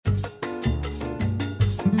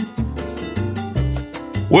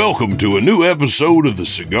Welcome to a new episode of the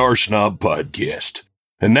Cigar Snob Podcast.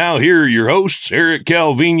 And now here are your hosts, Eric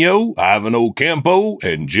Calvino, Ivan Ocampo,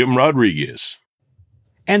 and Jim Rodriguez.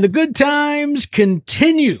 And the good times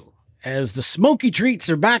continue as the smoky treats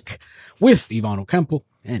are back with Ivan Ocampo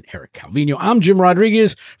and Eric Calvino. I'm Jim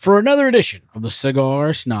Rodriguez for another edition of the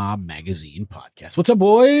Cigar Snob Magazine Podcast. What's up,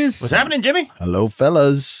 boys? What's happening, Jimmy? Hello,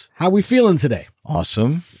 fellas. How we feeling today?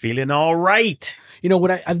 Awesome. Feeling all right. You know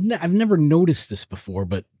what? I've never noticed this before,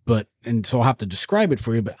 but and so I'll have to describe it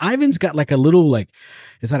for you. But Ivan's got like a little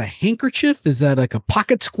is that a handkerchief? Is that like a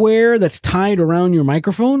pocket square that's tied around your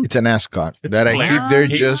microphone? It's an ascot It's that I flare. keep there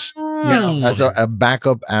just Ah. as a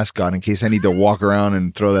backup ascot in case I need to walk around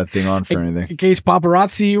and throw that thing on for anything. In case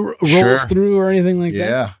paparazzi rolls Sure. through or anything like that.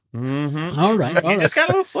 Yeah. Mm-hmm. All right. All He's right. just got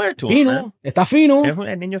a little flair to him, Fino. Está fino. man.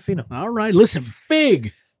 El niño fino. All right. Listen,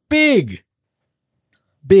 big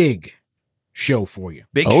show for you.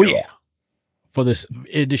 Big Oh, show. yeah. For this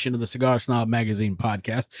edition of the Cigar Snob Magazine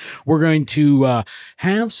Podcast. We're going to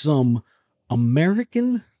have some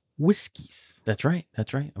American whiskeys. That's right.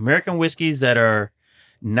 That's right. American whiskeys that are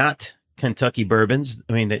not Kentucky bourbons.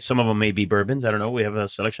 I mean, some of them may be bourbons. I don't know. We have a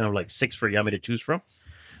selection of like 6 for Yummy to choose from.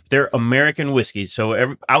 They're American whiskeys,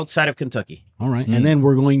 so outside of Kentucky. All right. And then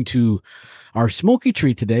we're going to, our smoky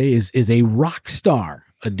treat today is a Rockstar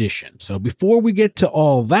edition. So before we get to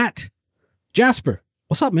all that, Jasper,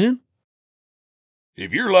 what's up, man?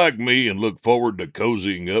 If you're like me and look forward to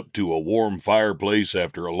cozying up to a warm fireplace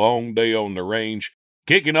after a long day on the range,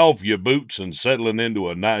 kicking off your boots and settling into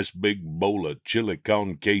a nice big bowl of chili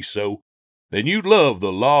con queso, then you'd love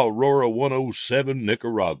the La Aurora 107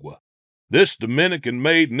 Nicaragua. This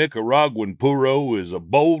Dominican-made Nicaraguan puro is a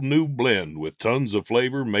bold new blend with tons of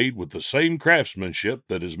flavor made with the same craftsmanship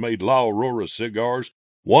that has made La Aurora cigars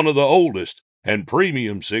one of the oldest and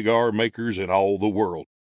premium cigar makers in all the world.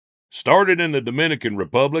 Started in the Dominican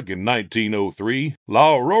Republic in 1903,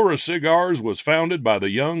 La Aurora Cigars was founded by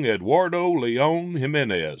the young Eduardo Leon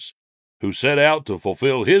Jimenez, who set out to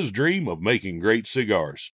fulfill his dream of making great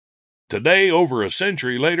cigars. Today, over a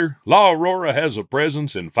century later, La Aurora has a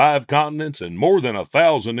presence in 5 continents and more than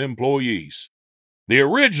 1,000 employees. The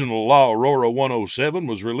original La Aurora 107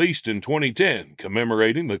 was released in 2010,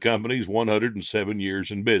 commemorating the company's 107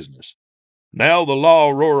 years in business. Now the La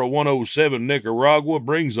Aurora 107 Nicaragua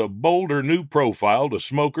brings a bolder new profile to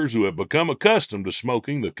smokers who have become accustomed to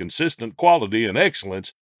smoking the consistent quality and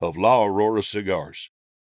excellence of La Aurora cigars.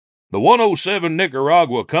 The 107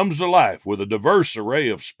 Nicaragua comes to life with a diverse array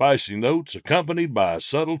of spicy notes accompanied by a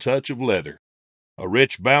subtle touch of leather. A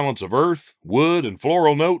rich balance of earth, wood, and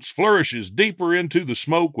floral notes flourishes deeper into the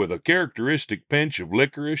smoke with a characteristic pinch of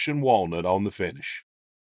licorice and walnut on the finish.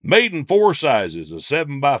 Made in 4 sizes, a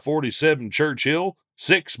 7x47 Churchill,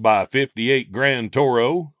 6x58 Grand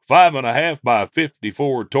Toro,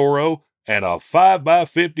 5.5x54 Toro, and a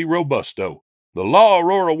 5x50 Robusto. The La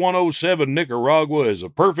Aurora 107 Nicaragua is a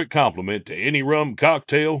perfect complement to any rum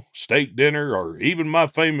cocktail, steak dinner, or even my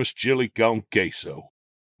famous chili con queso.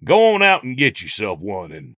 Go on out and get yourself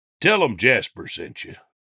one and tell them Jasper sent you.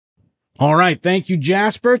 All right. Thank you,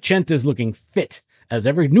 Jasper. Chenta's looking fit as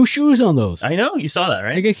ever. New shoes on those. I know. You saw that, I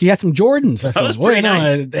right? guess he had some Jordans. That was pretty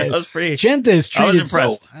nice. That was pretty. Chenta is treated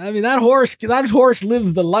impressed. I mean, that horse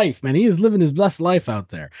lives the life, man. He is living his best life out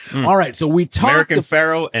there. All right, so we talked. American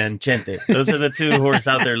Pharaoh and Chente. Those are the 2 horses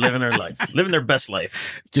out there living their life, living their best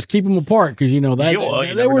life. Just keep them apart because you know that You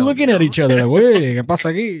they never were know. looking at each other like, "Wait, ¿qué pasa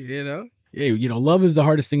aquí?" You know. Yeah, you know, love is the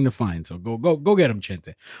hardest thing to find. So go get him,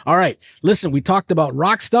 Chente. All right, listen, we talked about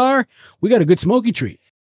Rockstar. We got a good smoky treat.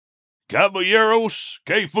 Caballeros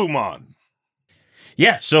que fuman.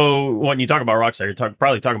 Yeah, so when you talk about Rockstar, you're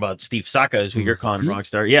probably talking about Steve Saka, as you're calling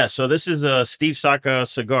Rockstar. Yeah, so this is a Steve Saka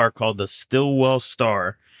cigar called the Stillwell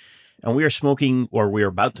Star, and we are smoking, or we are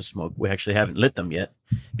about to smoke. We actually haven't lit them yet.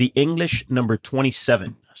 The English number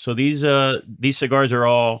 27. So these cigars are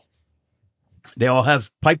all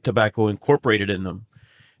have pipe tobacco incorporated in them.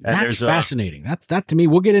 And That's there's fascinating. That to me,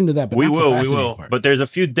 we'll get into that. But we that's a will. fascinating part. But there's a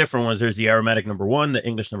few different ones. There's the aromatic number 1, the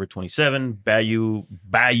English number 27,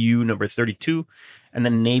 Bayou number 32, and the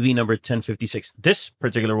Navy number 1056. This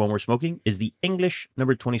particular one we're smoking is the English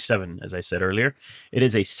number 27, as I said earlier. It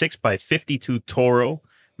is a 6x52 Toro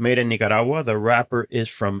made in Nicaragua. The wrapper is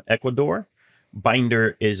from Ecuador.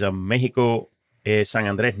 Binder is a Mexico San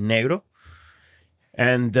Andres Negro.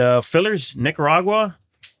 And fillers, Nicaragua,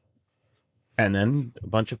 and then a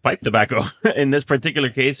bunch of pipe tobacco. In this particular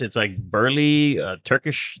case, it's like burley,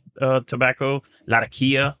 Turkish tobacco,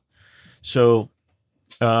 Latakia. So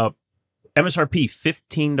MSRP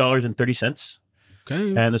 $15.30.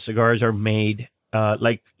 Okay. And the cigars are made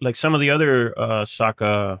like some of the other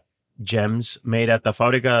Saka gems made at the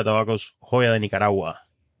Fábrica de Tabacos Joya de Nicaragua,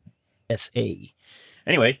 S.A.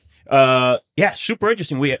 Anyway, yeah, super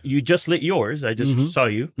interesting. You just lit yours. I just saw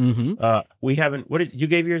you. We haven't. You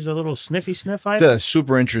gave yours a little sniffy sniff? It's a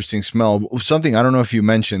super interesting smell. Something I don't know if you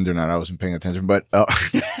mentioned or not. I wasn't paying attention, but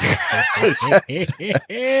Kind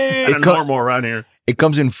of normal around here. it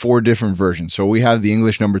comes in 4 different versions. So we have the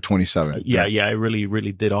English number 27. Yeah, I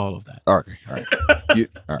really did all of that. Okay, all right. All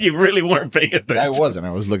right. You really weren't paying attention. I wasn't.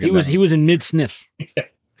 I was looking. He was in mid sniff.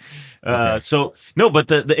 So no, but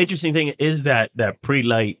the interesting thing is that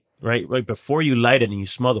pre-light, right before you light it and you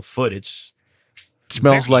smell the foot, it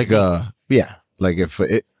smells like like if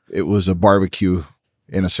it was a barbecue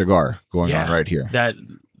in a cigar going on right here. That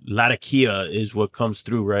Latakia is what comes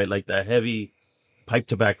through, right? Like the heavy pipe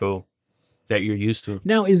tobacco that you're used to.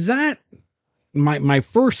 Now, is that my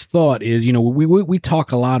first thought is, we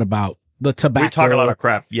talk a lot about the tobacco. We talk a lot of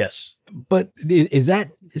crap, yes. But is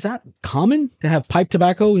that common to have pipe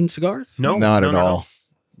tobacco in cigars? No, not at all.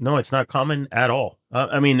 No, it's not common at all.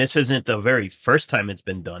 I mean, this isn't the very first time it's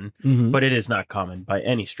been done, but it is not common by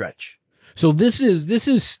any stretch. So this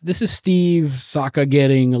is Steve Saka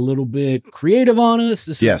getting a little bit creative on us.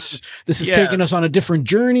 This is taking us on a different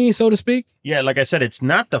journey, so to speak. Yeah, like I said, it's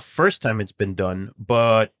not the first time it's been done,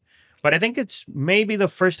 but I think it's maybe the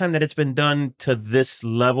first time that it's been done to this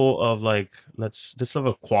level of this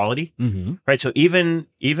level of quality, right? So even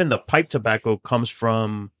the pipe tobacco comes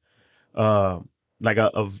from like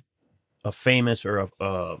a famous or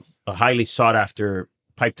a highly sought after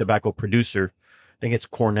pipe tobacco producer. I think it's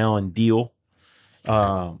Cornell and Deal.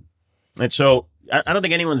 And so I don't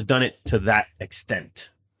think anyone's done it to that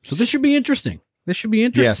extent. So this should be interesting.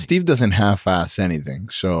 Yeah, Steve doesn't half-ass anything.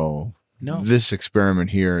 So no, this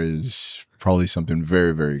experiment here is probably something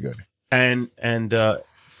very, very good. And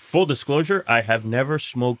full disclosure, I have never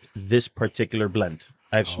smoked this particular blend.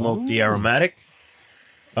 I've smoked the aromatic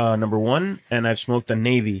number 1, and I've smoked the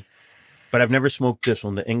navy, but I've never smoked this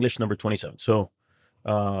one, the English number 27. So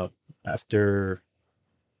after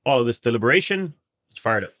all of this deliberation, it's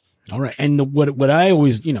fired up. All right. And what I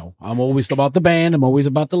always, I'm always about the band. I'm always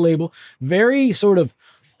about the label. Very sort of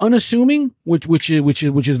unassuming, which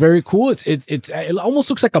is very cool. It almost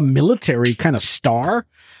looks like a military kind of star.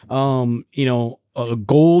 A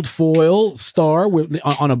gold foil star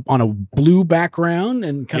on a blue background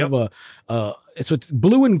and kind of so it's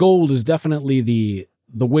blue and gold is definitely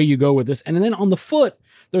the way you go with this. And then on the foot,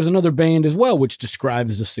 there's another band as well, which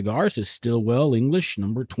describes the cigar. It says Stillwell English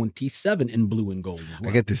number 27 in blue and gold as well.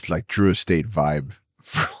 I get this like Drew Estate vibe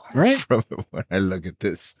right from it when I look at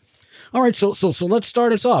this. All right, so let's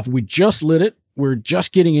start us off. We just lit it. We're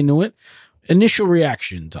just getting into it. Initial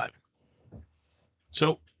reaction time.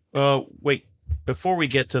 So, wait, before we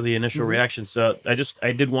get to the initial reactions,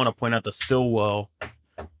 I did want to point out the Stillwell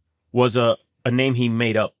was a name he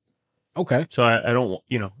made up. Okay. So I don't,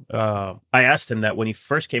 I asked him that when he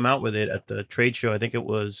first came out with it at the trade show. I think it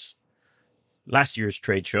was last year's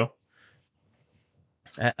trade show.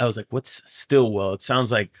 I was like, what's Stillwell? It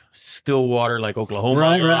sounds like Stillwater, like Oklahoma.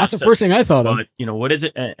 Right. That's the first thing I thought of. But, what is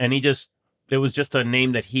it? And it was just a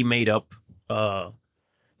name that he made up that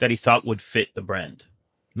he thought would fit the brand.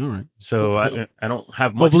 All right. So I don't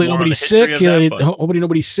have much hopefully more nobody's on the history sick. of that, Hopefully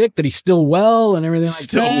nobody's sick. That he's still well and everything like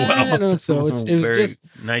still that. well. So it's very just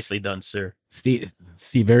nicely done, sir. Steve,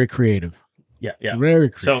 very creative. Yeah. Very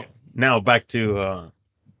creative. So now back to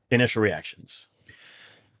initial reactions.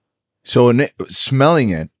 So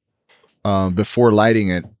smelling it before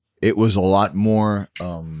lighting it, it was a lot more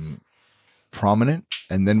prominent.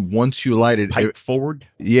 And then once you light it, pipe forward.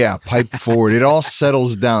 Yeah, pipe forward. It all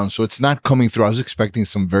settles down. So it's not coming through. I was expecting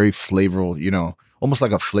some very flavorful, almost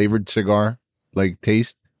like a flavored cigar, like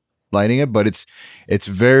taste lighting it, but it's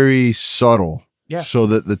very subtle. Yeah. So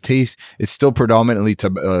that the taste, it's still predominantly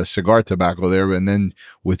cigar tobacco there, and then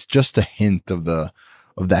with just a hint of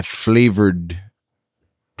that flavored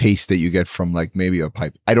taste that you get from like maybe a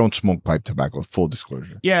pipe. I don't smoke pipe tobacco, full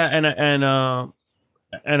disclosure. Yeah, and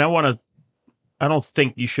I don't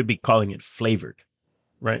think you should be calling it flavored,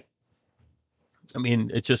 right? I mean,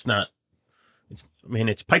 it's just not.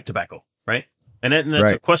 It's pipe tobacco, right? And that's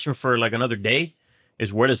right. A question for like another day.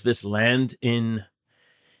 Is where does this land in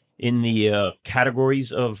the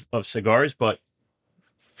categories of cigars? But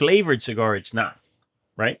flavored cigar, it's not,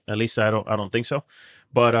 right? At least I don't think so.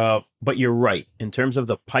 But you're right in terms of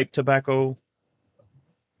the pipe tobacco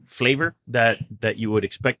flavor that you would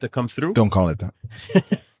expect to come through. Don't call it that.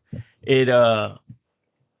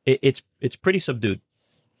 It's pretty subdued.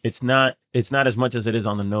 It's not as much as it is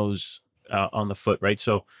on the nose, on the foot, right?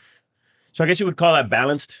 So I guess you would call that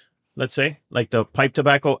balanced, let's say, like the pipe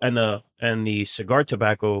tobacco and the cigar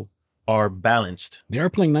tobacco are balanced. They are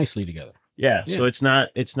playing nicely together. Yeah, Yeah. so it's not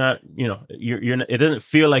you're it doesn't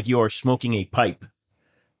feel like you're smoking a pipe.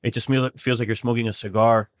 It just feels like you're smoking a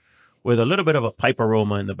cigar with a little bit of a pipe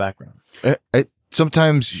aroma in the background.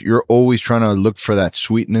 Sometimes you're always trying to look for that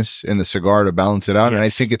sweetness in the cigar to balance it out, and I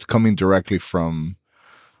Yes. think it's coming directly from,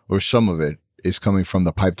 or some of it is coming from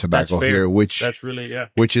the pipe tobacco fair. here, which That's really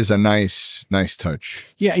which is a nice touch.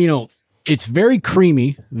 Yeah, it's very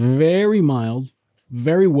creamy, very mild,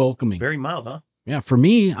 very welcoming. very mild, huh? Yeah, for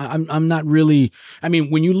me, I'm not really. I mean,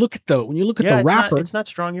 when you look at the it's wrapper, it's not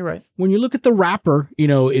strong. You're right. when you look at the wrapper,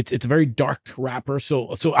 it's a very dark wrapper. So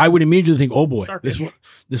I would immediately think, oh boy, Darkish.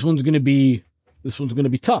 this one's gonna be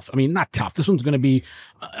tough. I mean, not tough. This one's gonna be,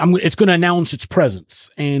 it's gonna announce its presence.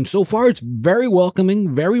 And so far, it's very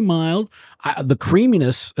welcoming, very mild. The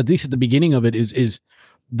creaminess, at least at the beginning of it, is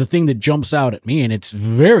the thing that jumps out at me, and it's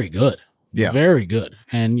very good. Yeah. Very good.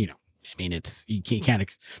 And I mean, you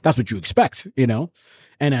can't. That's what you expect,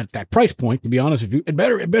 And at that price point, to be honest with you, it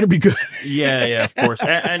better be good. Yeah, of course.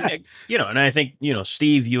 And and I think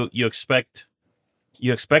Steve, you expect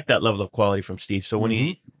that level of quality from Steve. So when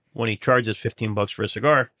he charges $15 for a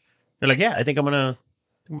cigar, you're like, yeah, I think I'm gonna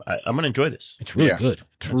enjoy this. It's really Yeah. good.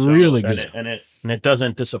 It's And so- really and good. and it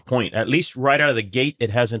doesn't disappoint. At least right out of the gate,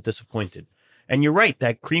 it hasn't disappointed. And you're right,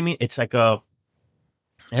 that creamy, it's like it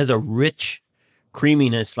has a rich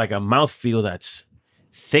creaminess, like a mouthfeel that's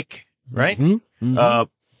thick, right? Mhm, mhm.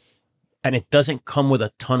 And it doesn't come with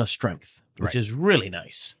a ton of strength, which Right. is really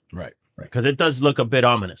nice, Right. right? Because it does look a bit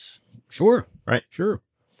ominous. Sure. Right. Sure.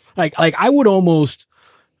 Like I would almost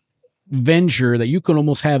venture that you can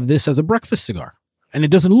almost have this as a breakfast cigar, and it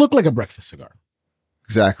doesn't look like a breakfast cigar.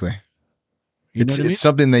 Exactly. You know It's what I mean?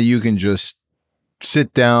 something that you can just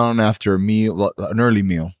sit down after a meal, an early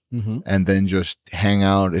meal, Mm-hmm. and then just hang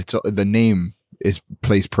out. It's the name is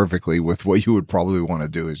placed perfectly with what you would probably want to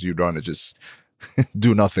do. Is you'd want to just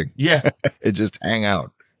do nothing Yeah. and just hang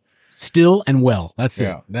out. Still and well. That's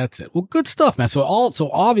Yeah. it. That's it. Well, good stuff, man. So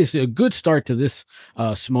obviously a good start to this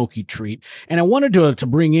smoky treat. And I wanted to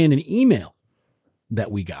bring in an email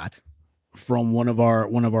that we got from one of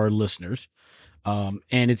our listeners. And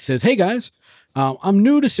it says, "Hey guys, I'm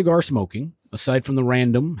new to cigar smoking, aside from the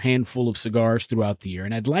random handful of cigars throughout the year,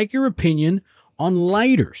 and I'd like your opinion on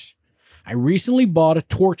lighters. I recently bought a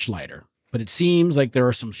torch lighter, but it seems like there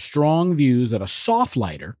are some strong views that a soft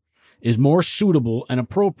lighter is more suitable and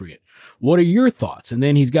appropriate. What are your thoughts?" And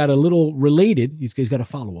then he's got a little related, he's got a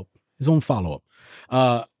follow-up, his own follow-up.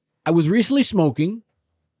 "I was recently smoking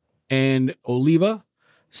an Oliva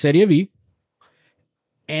Serie V,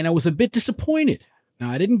 and I was a bit disappointed. Now,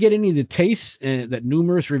 I didn't get any of the tastes that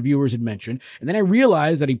numerous reviewers had mentioned, and then I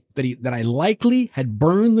realized that I likely had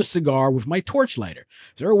burned the cigar with my torch lighter.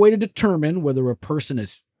 Is there a way to determine whether a person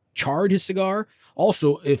has charred his cigar?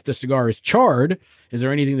 Also, if the cigar is charred, is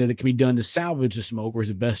there anything that can be done to salvage the smoke, or is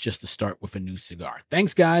it best just to start with a new cigar?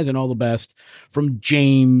 Thanks, guys, and all the best." From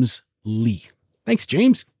James Lee. Thanks,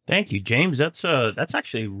 James. Thank you, James. That's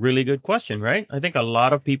actually a really good question, right? I think a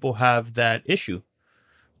lot of people have that issue.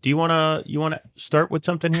 Do you wanna start with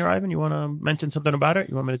something here, Ivan? You wanna mention something about it?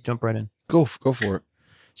 You want me to jump right in? Go for it.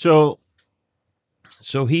 So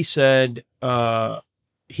he said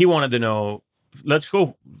he wanted to know. Let's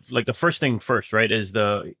go like the first thing first, right? Is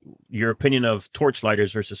your opinion of torch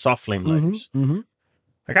lighters versus soft flame lighters? Mm-hmm.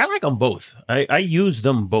 Like I like them both. I use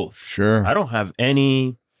them both. Sure. I don't have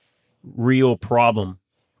any real problem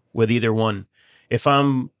with either one. This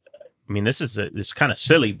is kind of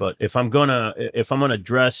silly, but if I'm gonna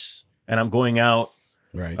dress and I'm going out,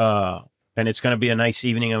 Right. and it's gonna be a nice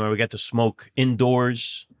evening and we get to smoke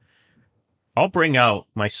indoors, I'll bring out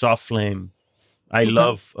my soft flame. I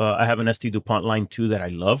love. I have an ST DuPont Line 2 that I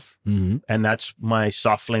love, Mm-hmm. and that's my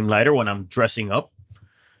soft flame lighter when I'm dressing up.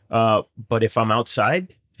 But if I'm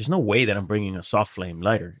outside, there's no way that I'm bringing a soft flame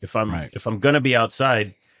lighter. If I'm gonna be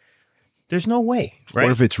outside, there's no way, right?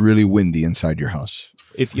 What if it's really windy inside your house?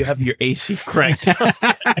 If you have your AC cranked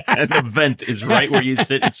and the vent is right where you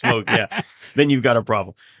sit and smoke, yeah, then you've got a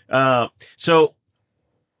problem. So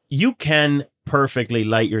you can perfectly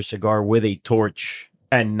light your cigar with a torch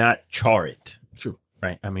and not char it. True.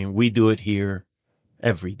 Right? I mean, we do it here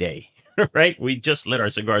every day, right? We just lit our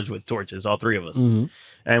cigars with torches, all three of us, Mm-hmm.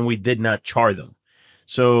 and we did not char them.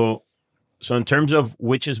 So in terms of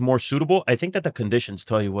which is more suitable, I think that the conditions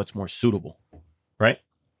tell you what's more suitable, right?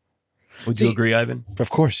 Would you See- agree, Ivan? Of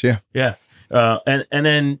course, yeah. Yeah. And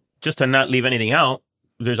then just to not leave anything out,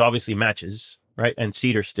 there's obviously matches, right? And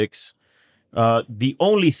cedar sticks. The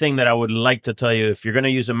only thing that I would like to tell you, if you're going to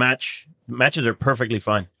use a match, matches are perfectly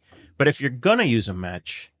fine. But if you're going to use a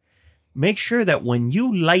match, make sure that when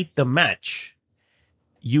you light the match,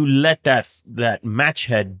 you let that match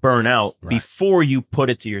head burn out Right. before you put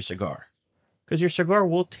it to your cigar, because your cigar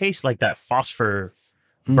will taste like that phosphor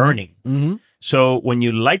Mhm. burning. Mm-hmm. So when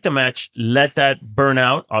you light the match, let that burn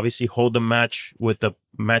out. Obviously, hold the match with the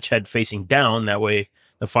match head facing down. That way,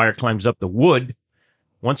 the fire climbs up the wood.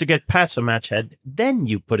 Once you get past the match head, then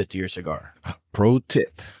you put it to your cigar. Pro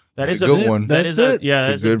tip. That That's is a good one. That That's is a it. yeah, It's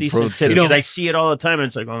a that's a good decent pro tip. tip. You know- Because I see it all the time, and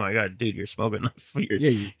it's like, oh my god, dude, you're smoking. You're,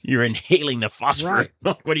 Yeah, you're inhaling the phosphor. Right.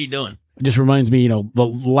 What are you doing? it just reminds me, the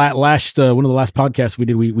last one of the last podcasts we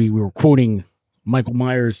did, we were quoting Michael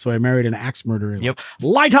Myers. So I married an axe murderer. Yep.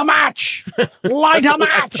 Light a match. Light a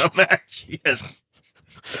match. A match. Yes.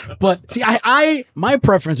 But see, I my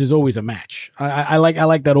preference is always a match. I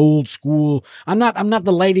like that old school. I'm not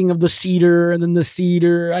the lighting of the cedar and then the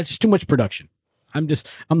cedar. That's just too much production. I'm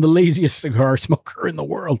the laziest cigar smoker in the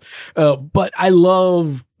world. But I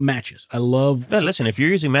love matches. I love Yeah, listen, if you're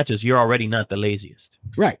using matches, you're already not the laziest.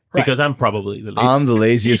 right. Because I'm probably the laziest. I'm the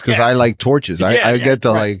laziest because Yeah. I like torches. I Yeah, get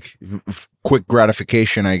the right. quick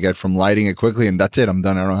gratification I get from lighting it quickly, and that's it. I'm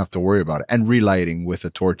done. I don't have to worry about it. And relighting with a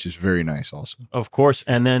torch is very nice, also. Of course.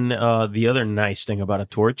 And then the other nice thing about a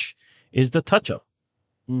torch is the touch up,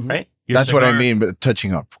 Mhm. right? Your That's what I cigar- mean. But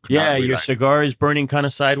touching up. Yeah, not your relighting. cigar is burning kind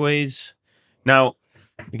of sideways. Now,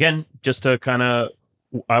 again, just to kind of,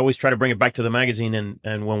 I always try to bring it back to the magazine.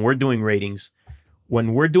 And when we're doing ratings,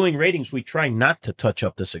 we try not to touch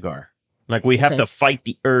up the cigar. Like we have Okay. to fight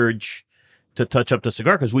the urge to touch up the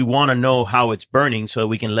cigar because we want to know how it's burning so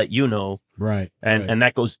we can let you know. Right. And right. and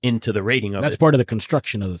that goes into the rating of That's it. part of the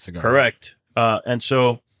construction of the cigar. Correct. And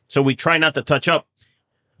so we try not to touch up.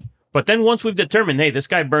 But then once we've determined, hey, this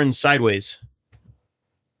guy burns sideways,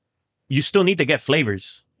 you still need to get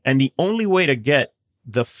flavors. And the only way to get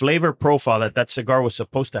the flavor profile that cigar was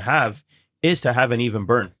supposed to have is to have an even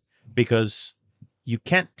burn, because you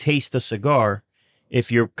can't taste the cigar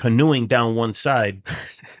if you're canoeing down one side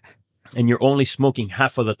and you're only smoking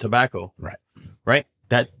half of the tobacco. Right?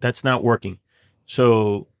 That's not working.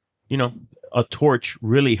 So, a torch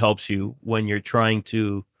really helps you when you're trying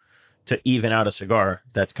to even out a cigar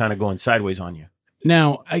that's kind of going sideways on you.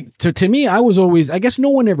 Now, to me, I was always, I guess no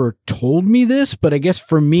one ever told me this, but I guess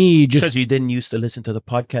for me, just Because you didn't used to listen to the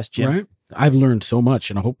podcast, Jim. right, I've learned so much,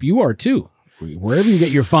 and I hope you are too. Wherever you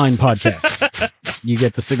get your fine podcasts, you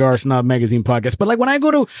get the Cigar Snob Magazine podcast. But like when I'll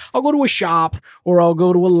go to a shop, or I'll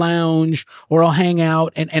go to a lounge, or I'll hang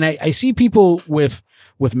out, and I see people with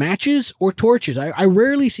matches or torches. I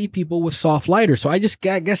rarely see people with soft lighters. So I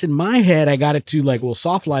guess in my head, I got it to like, well,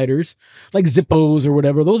 soft lighters, like Zippos or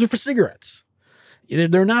whatever, those are for cigarettes.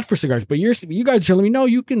 They're not for cigars. But you guys are telling me, no,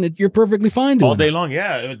 you're perfectly fine doing All day that. long.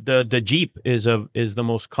 Yeah. The Jeep is the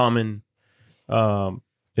most common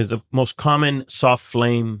soft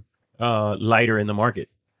flame lighter in the market.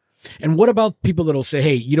 And what about people that'll say,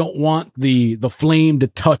 hey, you don't want the flame to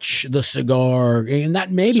touch the cigar, and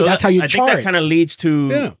that that's how you I char think that it. kind of leads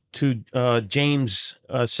Yeah. to James'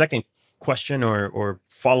 second question or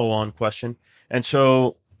follow-on question. And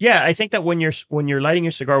so, yeah, I think that when you're lighting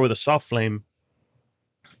your cigar with a soft flame,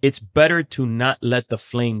 it's better to not let the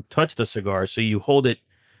flame touch the cigar. So you hold it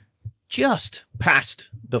just past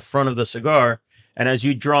the front of the cigar, and as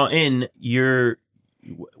you draw in,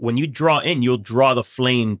 when you draw in, you'll draw the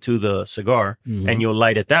flame to the cigar, Mhm. and you'll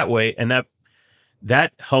light it that way, and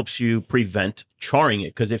that helps you prevent charring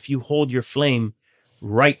it. Because if you hold your flame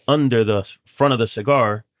right under the front of the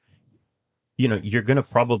cigar, you're going to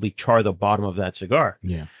probably char the bottom of that cigar.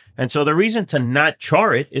 Yeah. And so the reason to not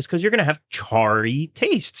char it is because you're going to have charry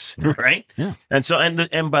tastes, right? Yeah. And so,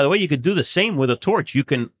 and by the way, you could do the same with a torch. You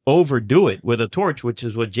can overdo it with a torch, which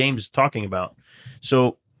is what James is talking about.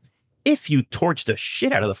 So if you torch the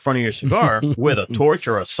shit out of the front of your cigar with a torch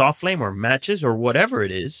or a soft flame or matches or whatever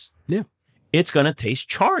it is, Yeah. it's going to taste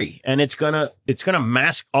charry, and it's going to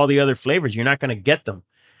mask all the other flavors. You're not going to get them.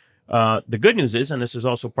 The good news is, and this is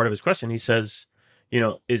also part of his question, he says,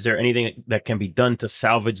 is there anything that can be done to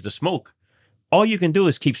salvage the smoke? All you can do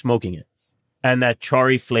is keep smoking it. And that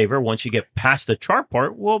charry flavor, once you get past the char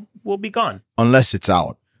part, will be gone. Unless it's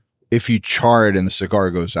out. If you char it and the cigar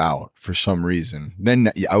goes out for some reason, then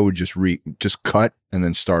I would just cut and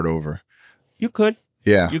then start over. You could.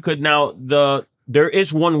 Yeah. You could. Now, there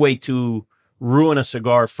is one way to ruin a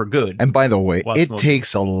cigar for good. And by the way, While it smoking.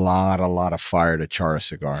 takes a lot of fire to char a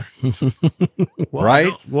cigar. Well, right?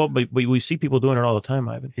 no, well, but we see people doing it all the time,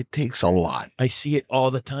 Ivan. It takes a lot. I see it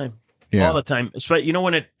all the time. Yeah. All the time. So,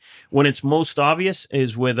 when it's most obvious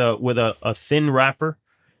is with a thin wrapper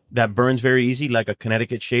that burns very easy, like a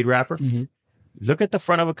Connecticut shade wrapper. Mhm. Look at the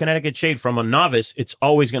front of a Connecticut shade. From a novice, it's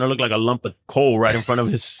always going to look like a lump of coal right in front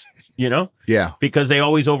of his, Yeah. because they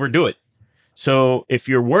always overdo it. So if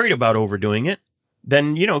you're worried about overdoing it,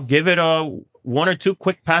 then, give it one or two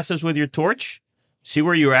quick passes with your torch, see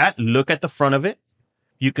where you're at, look at the front of it.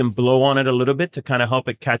 You can blow on it a little bit to kind of help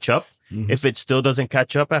it catch up. Mhm. If it still doesn't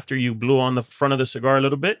catch up after you blew on the front of the cigar a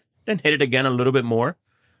little bit, then hit it again a little bit more.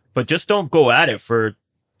 But just don't go at it for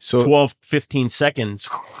So 12, 15 seconds.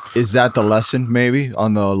 is that the lesson maybe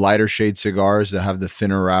on the lighter shade cigars that have the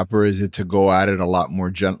thinner wrapper? Is it to go at it a lot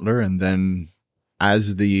more gentler, and then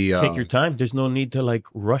as the Take your time. There's no need to like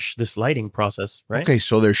rush this lighting process, right? okay,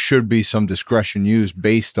 so there should be some discretion used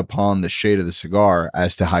based upon the shade of the cigar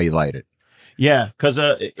as to how you light it. Yeah, because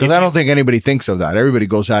Because I don't think anybody thinks of that. Everybody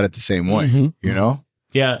goes at it the same way, Mhm. you know?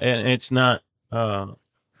 Yeah, and it's not,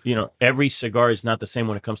 every cigar is not the same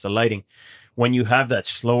when it comes to lighting. When you have that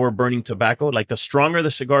slower burning tobacco, like the stronger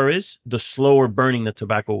the cigar is, the slower burning the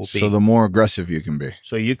tobacco will be. So the more aggressive you can be.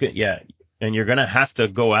 So you can, and you're gonna have to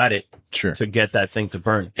go at it Sure. to get that thing to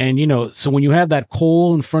burn. And so when you have that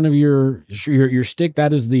coal in front of your stick,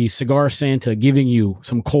 that is the cigar Santa giving you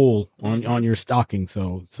some coal on your stocking.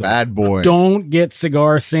 So Bad boy. don't get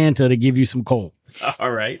cigar Santa to give you some coal.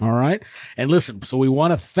 All right. All right. And listen, so we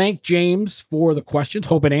want to thank James for the questions.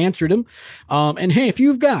 Hope it answered them. And hey, if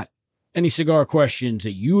you've got any cigar questions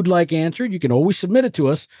that you'd like answered, you can always submit it to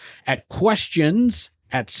us at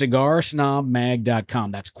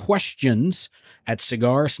questions@cigarsnobmag.com. That's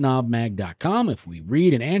questions@cigarsnobmag.com. If we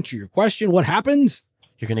read and answer your question, what happens?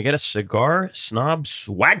 You're gonna get a Cigar Snob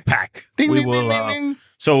swag pack. Ding, We ding, will. ding, ding, ding.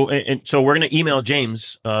 So we're gonna email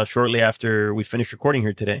James shortly after we finish recording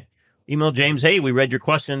here today. Email James, hey, we read your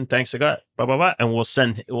question. Thanks, Cigar. Blah blah blah, and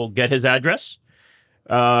we'll get his address,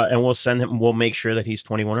 and we'll send him. We'll make sure that he's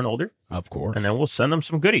 21 and older, Of course. and then we'll send him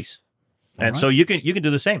some goodies. All And right. so you can do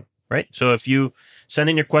the same, right? So if you send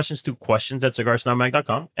in your questions to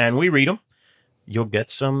questions@cigarsnobmag.com and we read them, you'll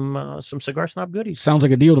get some Cigar Snob goodies. Sounds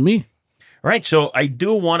like a deal to me. All right, so I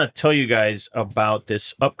do want to tell you guys about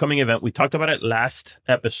this upcoming event. We talked about it last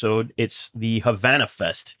episode. It's the Havana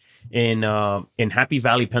Fest in Happy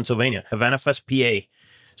Valley, Pennsylvania. Havana Fest, PA.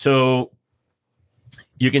 So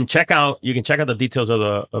you can check out the details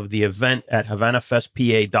of the event at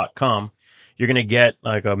havanafestpa.com. You're gonna get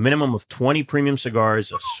like a minimum of 20 premium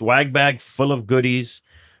cigars, a swag bag full of goodies,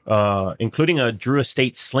 including a Drew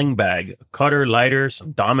Estate sling bag, a cutter, lighter,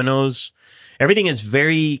 some dominoes. Everything is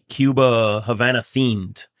very Cuba Havana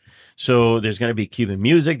themed. So there's going to be Cuban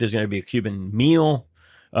music. There's going to be a Cuban meal.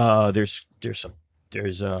 There's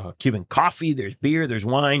Cuban coffee. There's beer. There's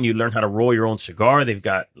wine. You learn how to roll your own cigar. They've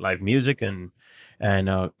got live music and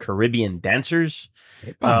Caribbean dancers.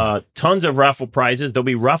 Tons of raffle prizes. There'll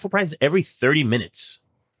be raffle prizes every 30 minutes.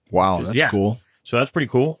 Wow, that's Yeah. cool. So that's pretty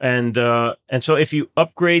cool. And so if you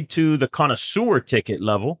upgrade to the connoisseur ticket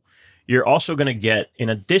level, you're also going to get, in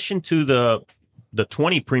addition to the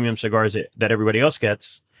 20 premium cigars that everybody else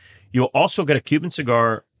gets, you'll also get a Cuban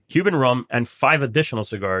cigar, Cuban rum, and 5 additional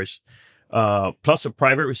cigars, plus a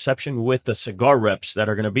private reception with the cigar reps that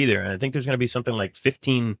are going to be there. And I think there's going to be something like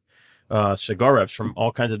 15 cigar reps from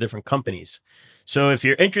all kinds of different companies. So if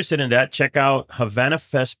you're interested in that, check out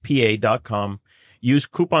havanafestpa.com. Use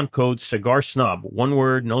coupon code CigarSnob, one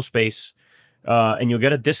word, no space, and you'll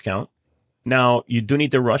get a discount. Now, you do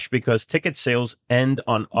need to rush because ticket sales end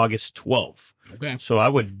on August 12th. Okay. So I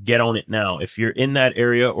would get on it now. If you're in that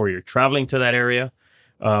area or you're traveling to that area,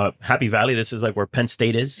 Happy Valley, this is like where Penn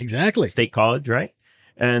State is. Exactly. State College, right?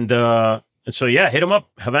 And so, yeah, hit them up,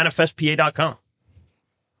 havanafestpa.com.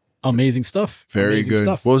 Amazing stuff. Very Amazing good.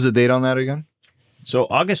 stuff. What was the date on that again? So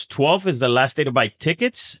August 12th is the last day to buy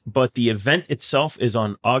tickets, but the event itself is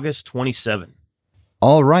on August 27th.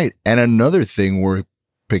 All right. And another thing we're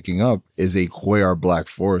picking up is a Cuellar Black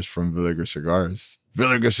Forest from Villiger Cigars.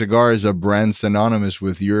 Villiger Cigars, a brand synonymous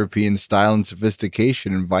with European style and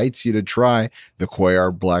sophistication, invites you to try the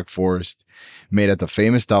Cuellar Black Forest. Made at the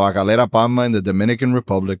famous Tabacalera Palma in the Dominican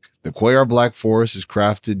Republic, the Cuellar Black Forest is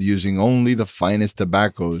crafted using only the finest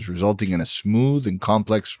tobaccos, resulting in a smooth and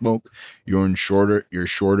complex smoke you're sure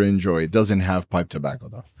to enjoy. It doesn't have pipe tobacco,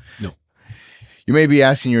 though. No. You may be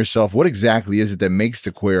asking yourself, what exactly is it that makes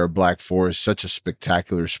the Cuellar Black Forest such a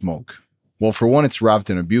spectacular smoke? Well, for one, it's wrapped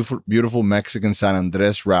in a beautiful Mexican San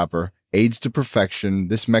Andres wrapper. Aged to perfection,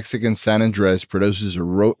 this Mexican San Andres produces a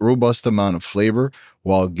robust amount of flavor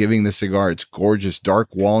while giving the cigar its gorgeous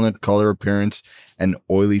dark walnut color appearance and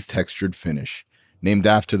oily textured finish. Named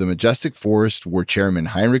after the majestic forest where Chairman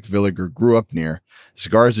Heinrich Villiger grew up near, the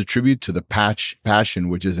cigar is a tribute to the passion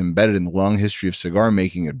which is embedded in the long history of cigar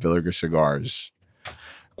making at Villiger Cigars.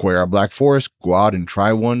 Cuellar Black Forest, go out and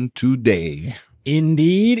try one today.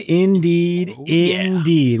 Indeed, indeed, Oh, yeah.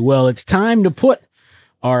 indeed. Well, it's time to put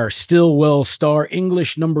our Stillwell Star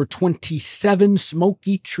English number 27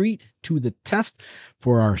 smoky treat to the test.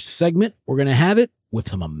 For our segment, we're going to have it with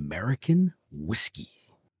some American whiskey.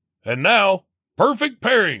 And now, Perfect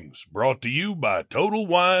Pairings, brought to you by Total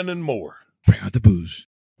Wine and More. Bring out the booze.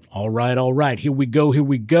 All right. Here we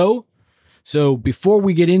go. So before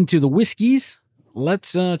we get into the whiskeys,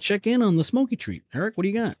 let's check in on the smoky treat. Eric, what do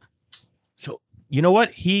you got? So you know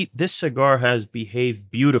what? This cigar has behaved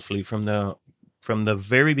beautifully from the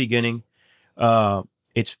very beginning. It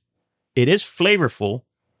is flavorful,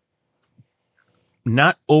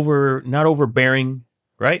 not overbearing,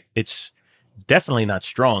 right? It's definitely not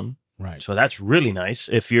strong. Right. So that's really nice.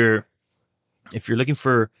 If you're looking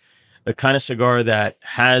for the kind of cigar that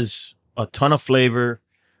has a ton of flavor,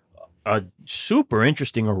 a super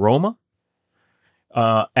interesting aroma,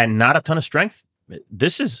 and not a ton of strength,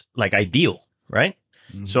 this is like ideal, right?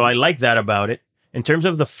 Mm-hmm. So I like that about it. In terms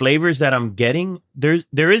of the flavors that I'm getting,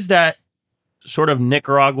 there is that sort of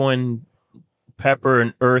Nicaraguan pepper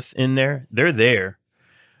and earth in there. They're there,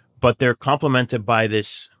 but they're complemented by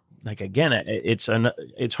this. Like again,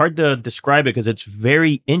 it's hard to describe it because it's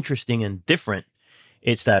very interesting and different.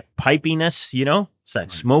 It's that pipiness, it's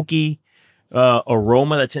that smoky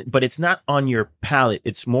aroma but it's not on your palate.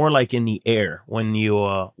 It's more like in the air when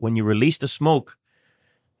you release the smoke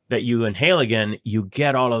that you inhale again. You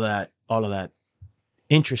get all of that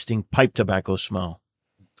interesting pipe tobacco smell,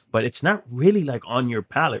 but it's not really like on your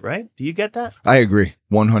palate, right? Do you get that? I agree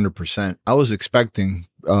 100%. I was expecting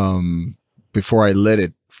before I lit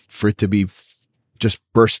it for it to be just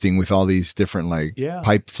bursting with all these different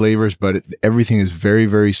pipe flavors, but everything is very,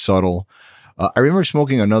 very subtle. I remember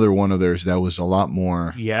smoking another one of theirs that was a lot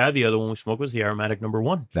more. Yeah, the other one we smoked was the Aromatic number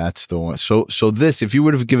 1. That's the one. So this, if you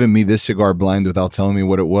would have given me this cigar blind without telling me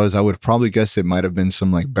what it was, I would have probably guessed it might have been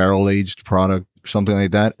some like barrel aged product or something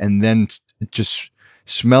like that. And then just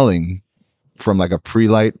smelling from like a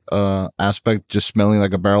pre-light aspect, just smelling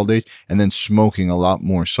like a barrel aged, and then smoking a lot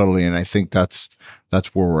more subtly. And I think that's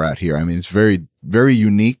where we're at here. I mean, it's very, very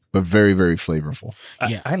unique, but very, very flavorful.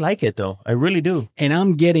 I like it though. I really do. And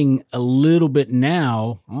I'm getting a little bit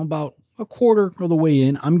now. I'm about a quarter of the way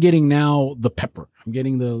in. I'm getting now the pepper. I'm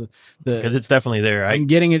getting the because it's definitely there. I'm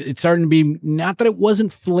getting it. It's starting to be, not that it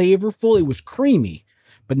wasn't flavorful. It was creamy,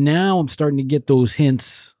 but now I'm starting to get those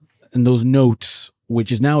hints and those notes,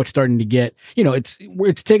 which is now it's starting to get,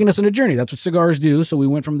 it's taking us on a journey. That's what cigars do. So we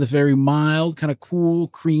went from this very mild, kind of cool,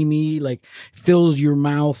 creamy, like fills your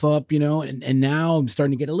mouth up, and now I'm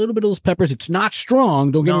starting to get a little bit of those peppers. It's not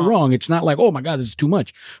strong. Don't get me wrong. It's not like, oh my God, this is too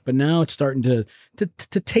much. But now it's starting to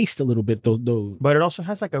taste a little bit. Those. But it also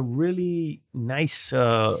has like a really nice,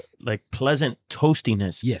 like pleasant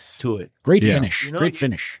toastiness to it. Great finish. Great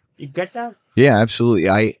finish. You get that? Yeah,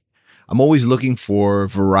 absolutely. I'm always looking for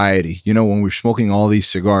variety. When we're smoking all these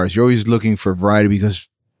cigars, you're always looking for variety because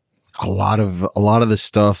a lot of the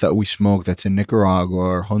stuff that we smoke that's in Nicaragua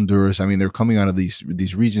or Honduras, I mean, they're coming out of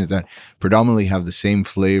these regions that predominantly have the same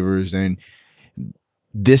flavors, and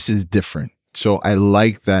this is different. So I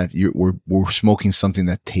like that we're smoking something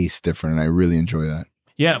that tastes different, and I really enjoy that.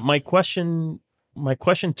 Yeah, my question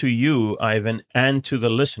to you, Ivan, and to the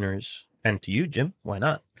listeners, and to you, Jim, why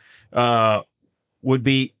not? Would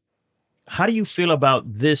be, how do you feel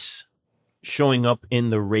about this showing up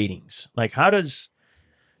in the ratings? Like,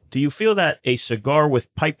 do you feel that a cigar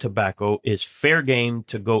with pipe tobacco is fair game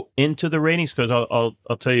to go into the ratings? Because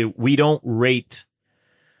I'll tell you, we don't rate.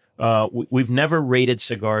 We've never rated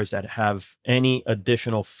cigars that have any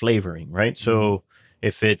additional flavoring, right? Mm-hmm. So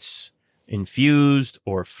if it's infused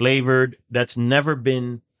or flavored, that's never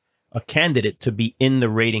been a candidate to be in the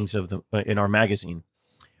ratings in our magazine.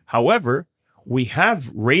 However, we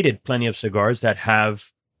have rated plenty of cigars that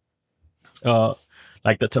have,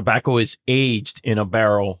 like the tobacco is aged in a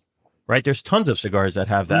barrel, right? There's tons of cigars that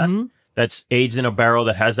have that. Mm-hmm. That's aged in a barrel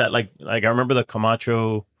that has that. Like I remember the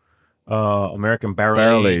Camacho American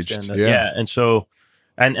barrel aged. And, and so,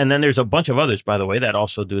 and then there's a bunch of others, by the way, that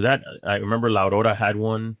also do that. I remember La Aurora had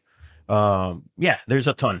one. There's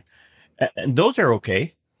a ton, and those are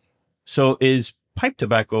okay. So is pipe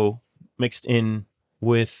tobacco mixed in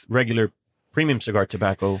with regular premium cigar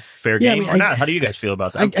tobacco fair game or not? How do you guys feel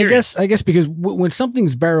about that? I guess because when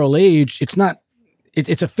something's barrel aged, it's not.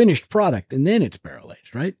 It's a finished product, and then it's barrel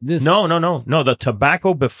aged, right? No. The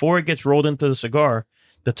tobacco, before it gets rolled into the cigar,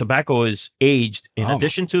 the tobacco is aged. In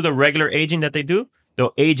addition to the regular aging that they do,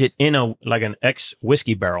 they'll age it in an ex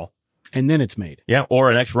whiskey barrel, and then it's made. Yeah, or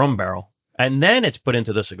an ex rum barrel, and then it's put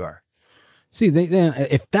into the cigar. See, then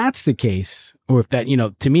if that's the case, or if that,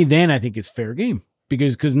 to me, then I think it's fair game.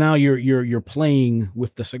 because now you're playing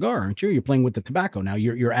with the cigar, aren't you? You're playing with the tobacco now.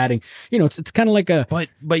 You're adding, it's kind of like a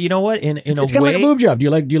But you know what? In a it's kind of way, like a boob job. Do you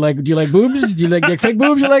like boobs? Do you like fake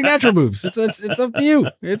boobs? Do you like natural boobs? It's up to you.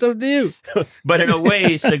 It's up to you. but in a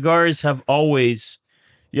way, cigars have always,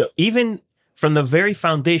 even from the very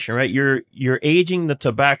foundation, right? You're aging the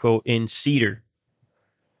tobacco in cedar,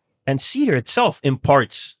 and cedar itself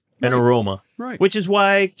imparts an Right. aroma, Right. which is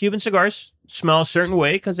why Cuban cigars smell a certain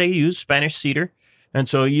way because they use Spanish cedar, and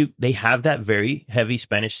so they have that very heavy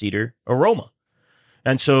Spanish cedar aroma,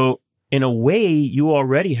 and so in a way, you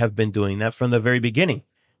already have been doing that from the very beginning.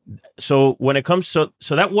 So when it comes so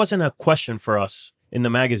that wasn't a question for us in the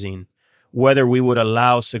magazine whether we would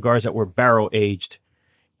allow cigars that were barrel aged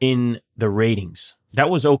in the ratings. That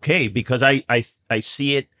was okay because I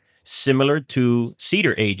see it similar to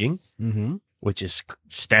cedar aging, Mm-hmm. which is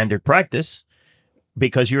standard practice,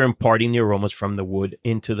 because you're imparting the aromas from the wood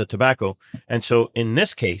into the tobacco. And so in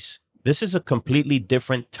this case, this is a completely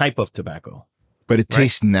different type of tobacco. But it Right.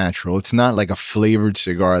 tastes natural. It's not like a flavored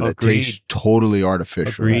cigar that Agreed. tastes totally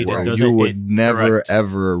artificial. Agreed. where It doesn't- you would it- never correct.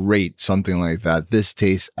 ever rate something like that. This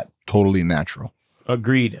tastes totally natural.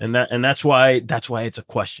 Agreed. And that's why it's a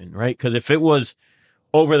question, right? Because if it was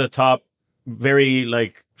over the top, very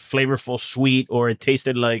like flavorful, sweet, or it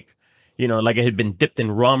tasted like, like it had been dipped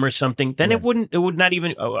in rum or something, then I would not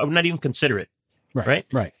even consider it. Right?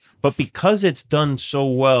 Right. But because it's done so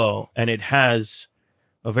well and it has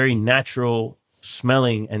a very natural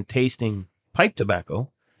smelling and tasting pipe tobacco,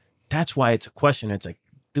 that's why it's a question. It's like,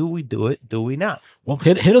 do we do it? Do we not? Well,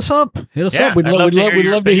 hit us up. Hit us Yeah, up. We'd I'd love, love we'd to love, hear we'd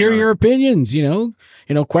your love to hear opinion on your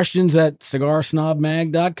opinions. Questions at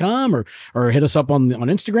cigarsnobmag.com or hit us up on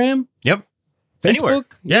Instagram, Yep. Facebook. Anywhere.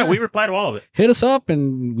 Yeah, we reply to all of it. hit us up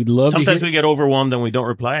and we'd love Sometimes to hear. we get overwhelmed and we don't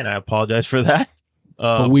reply, and I apologize for that.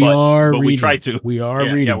 But we are reading. we try to. We are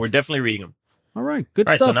Yeah, reading. we're definitely reading them. All right. Good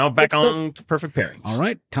All right, stuff. so now back Good stuff. on to perfect pairings. All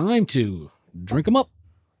right. Time to drink them up.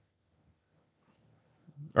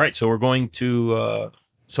 All right, so we're going to.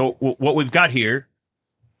 What we've got here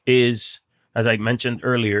is, as I mentioned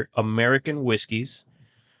earlier, American whiskeys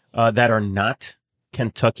that are not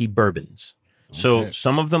Kentucky bourbons. So Okay.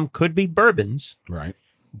 some of them could be bourbons, Right.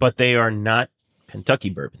 but they are not Kentucky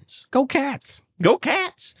bourbons. Go Cats. Go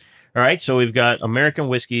Cats! All right, so we've got American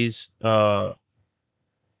whiskeys, not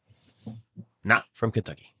from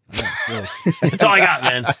Kentucky. That's all I got,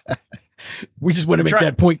 man. We just want to make Try-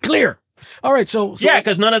 that point clear. All right. So Yeah,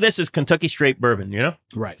 because none of this is Kentucky straight bourbon,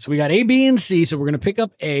 right. So we got A, B, and C. So we're going to pick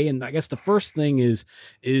up A, and I guess the first thing is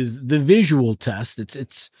the visual test. It's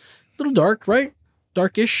a little dark, right?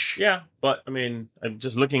 Darkish. Yeah, but I mean, I'm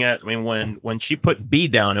just looking at. I mean, when she put B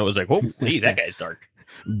down, it was like, oh, hey, that guy's dark.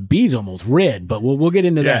 B's almost red, but we'll get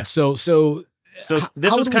into Yeah. that. So So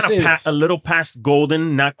this how was would we kind say of this? a little past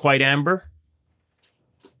golden, not quite amber.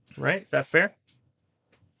 Right? Is that fair?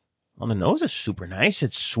 On the nose, it's super nice.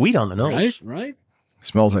 It's sweet on the nose. right.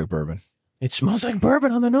 Smells like bourbon, It smells like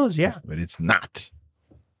bourbon on the nose. Yeah, but it's not.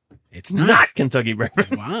 It's not Kentucky bourbon.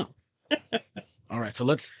 Wow. All right, so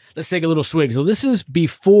let's take a little swig. So this is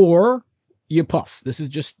before you puff. This is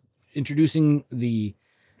just introducing the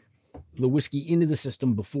whiskey into the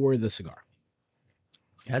system before the cigar.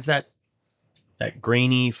 It has that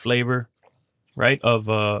grainy flavor, right? Of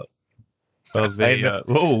I know.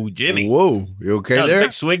 whoa, Jimmy. Whoa, you okay That was a there?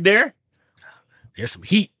 big swig there. There's some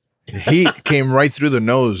heat. The heat came right through the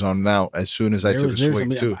nose on now as soon as I took a There's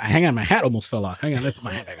swig too. Hang on, my hat almost fell off. Hang on, let's put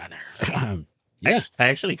my hat back on there. Yeah. I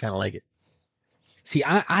actually kind of like it. See,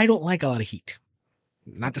 I don't like a lot of heat.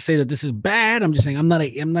 Not to say that this is bad. I'm just saying I'm not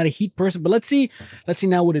a heat person. But let's see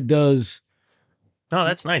now what it does. No,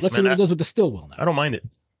 that's nice, Let's see man. what it does with the Stillwell now. I don't mind it.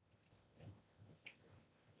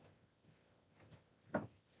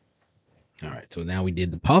 All right, so now we did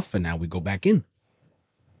the puff, and now we go back in.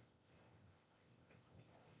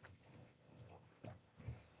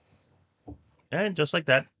 And just like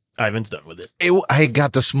that, Ivan's done with it. I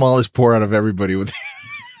got the smallest pour out of everybody with.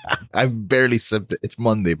 I barely sipped it. It's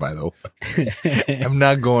Monday, by the way. I'm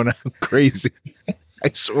not going crazy.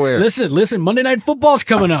 I swear. Listen. Monday Night Football's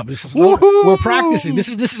coming up. Woohoo! We're practicing. This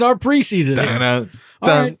is our preseason. Dun, All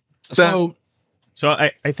right. dun. So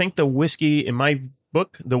I think the whiskey, in my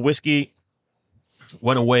book, the whiskey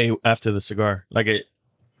went away after the cigar. I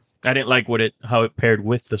didn't like how it paired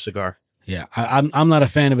with the cigar. yeah, I'm not a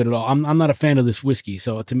fan of it at all. I'm not a fan of this whiskey.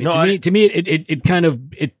 So to me, No, it kind of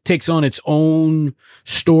it takes on its own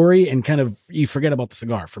story and kind of you forget about the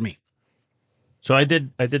cigar for me. So I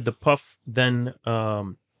did the puff, then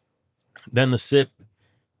the sip,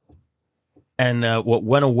 and what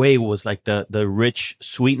went away was like the rich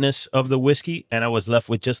sweetness of the whiskey, and I was left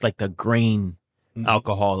with just like the grain Mhm.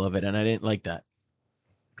 alcohol of it, and I didn't like that.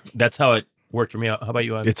 That's how it worked for me. How about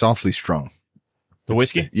you? It's awfully strong. The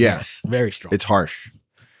whiskey? Yeah, Yes, very strong. it's harsh.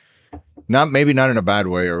 Maybe not in a bad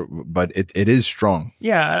way, but it is strong.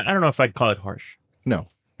 Yeah, I don't know if I'd call it harsh. No,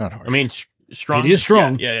 not harsh. I mean, strong. It is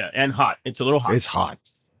strong. Yeah, and hot. It's a little hot. it's hot.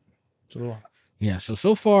 It's a little hot. Yeah,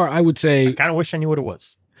 so far I would say I kind of wish I knew what it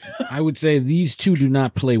was. these two do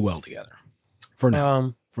not play well together. For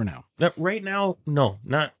now. Right now, no,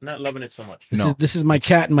 not loving it so much. This is my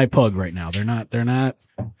cat and my pug right now. They're not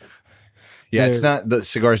Yeah, it's not, the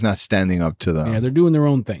cigar's not standing up to they're doing their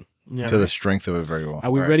own thing. Yeah. the strength of it very well. Are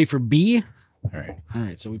we All right. ready for B? All right. All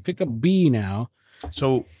right, so we pick up B now.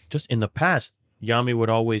 So just in the past, Yami would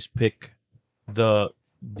always pick the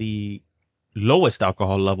lowest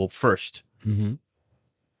alcohol level first. Mm-hmm.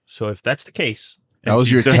 So if that's the case, That was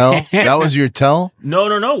your tell? That was your tell?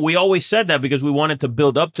 No. We always said that because we wanted to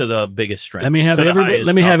build up to the biggest strength. Let me have to the everybody. highest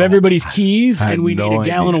Let me have alcohol. everybody's keys, I had and we no need a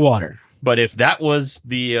gallon idea. of water. But if that was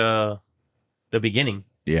the beginning,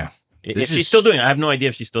 Yeah. if This she's is- still doing it, I have no idea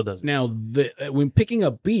if she still does it. Now, when picking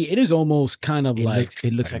up B, it is almost kind of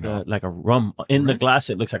It looks I don't like a rum in the Right. glass.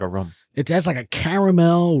 It looks like a rum. it has like a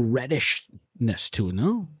caramel reddishness to it.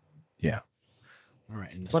 No. Yeah. All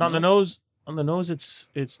right. and But on the smell? nose,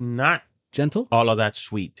 it's not gentle. all of that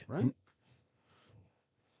sweet. Right.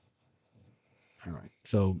 All right.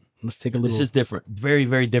 So let's take a little. This is different. Very,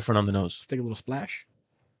 very different on the nose. Let's take a little splash.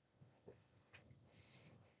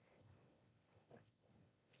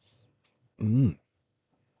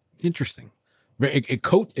 Interesting. It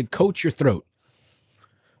coats your throat.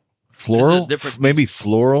 Floral? different Maybe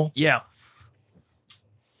floral? Yeah.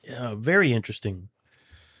 Yeah, very interesting.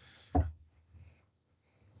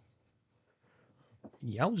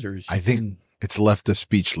 Yowzers. I think it's left us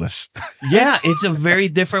speechless. Yeah, it's a very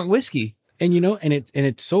different whiskey. And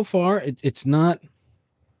it's so far it's not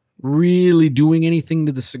really doing anything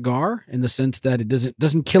to the cigar in the sense that it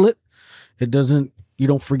doesn't kill it. It doesn't. You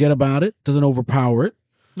don't forget about it. Doesn't overpower it.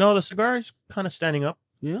 No, the cigar is kind of standing up.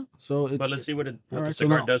 Yeah. So it's, But let's see what all the right, so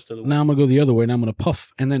cigar now- does to the now I'm gonna go the other way. And I'm gonna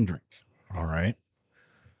puff and then drink. All right.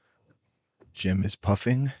 Jim is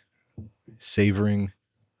puffing, savoring,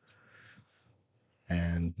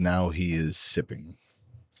 and now he is sipping.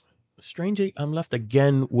 Strangely, I'm left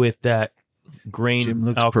again with that grain. Jim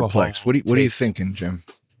looks alcohol perplexed. What are you taste. thinking, Jim?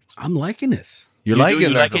 I'm liking this. You're You do? liking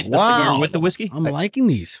You that? like it? The cigar Wow. with the whiskey? I'm liking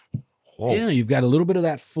these. Whoa. Yeah, you've got a little bit of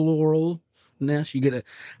that floralness. You get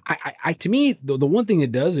I to me the one thing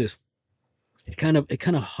it does is it kind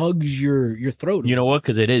of hugs your throat. You know what?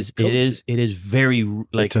 Because it is very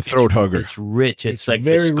like It's a throat hugger. It's rich. It's like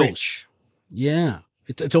very viscose. rich. Yeah,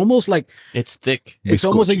 it's almost like It's thick. it's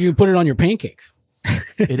almost like you put it on your pancakes.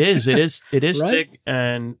 It is Right? thick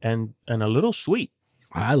and a little sweet.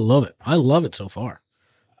 I love it. I love it so far.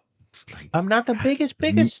 I'm not the biggest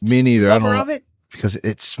Me neither. I lover don't of it. because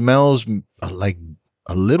it smells like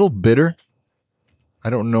a little bitter. I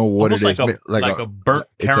don't know what Almost it is. like a burnt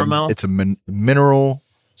caramel. It's a mineral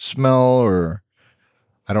smell, or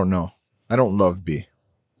I don't know. I don't love B.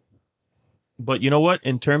 But you know what?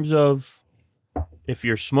 In terms of if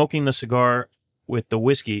you're smoking the cigar with the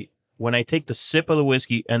whiskey, when I take the sip of the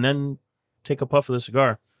whiskey and then take a puff of the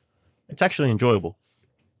cigar, it's actually enjoyable.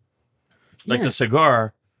 Like Yeah. the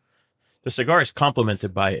cigar is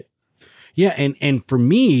complemented by it. Yeah, and for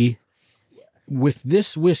me, with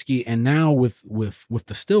this whiskey and now with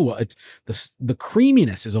the Stillwell, it's the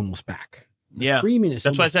creaminess is almost back. Yeah. Creaminess.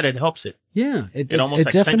 That's why I almost- said it helps it. Yeah, it almost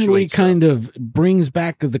definitely accentuates kind of brings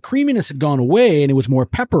back the creaminess had gone away and it was more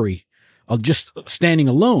peppery, just standing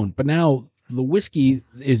alone. But now the whiskey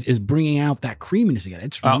is bringing out that creaminess again.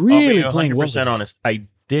 It's I'll really be playing well. 100% honest. I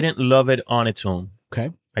didn't love it on its own.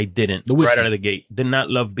 Okay, I didn't. The whiskey. Right out of the gate. Did not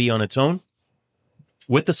love B on its own.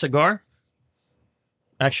 With the cigar,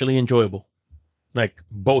 actually enjoyable. Like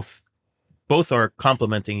both are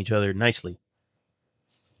complementing each other nicely.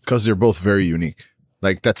 Because they're both very unique.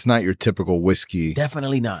 Like that's not your typical whiskey,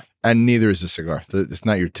 Definitely not. and neither is a cigar. It's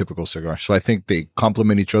not your typical cigar. So I think they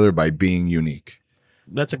complement each other by being unique.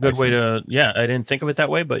 That's a good way to. Yeah, I didn't think of it that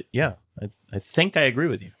way, but yeah, I think I agree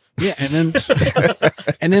with you. yeah, and then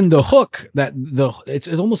and then the hook it's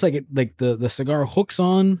almost like the cigar hooks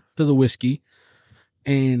on to the whiskey,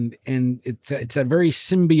 and it's a very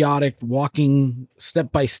symbiotic walking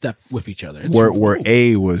step by step with each other. It's- Where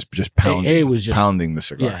A was just pounding, A was just- pounding the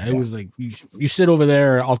cigar. yeah, it was like you sit over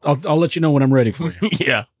there. I'll let you know when I'm ready for you.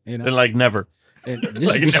 Yeah, You know, and like never, and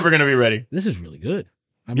like this, never gonna be ready. this is really good.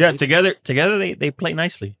 I mean, Yeah, it's- together they play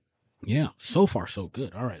nicely. Yeah, so far so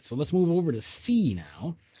good. All right, so let's move over to C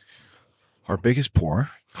now. Our biggest pour.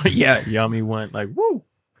 Yeah, Yami went like woo.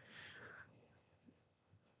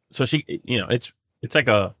 So she, it's like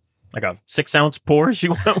like a 6-ounce pour she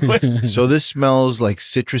went with. So this smells like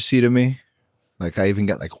citrusy to me. Like I even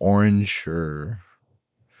got like orange or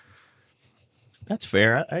That's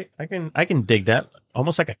fair. I can dig that.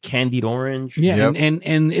 Almost like a candied orange. Yeah, Yep.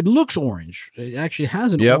 and it looks orange. It actually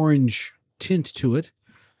has an Yep. orange tint to it.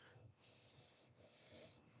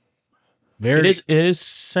 Very It is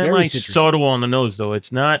semi citrusy. subtle on the nose though.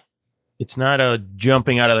 It's not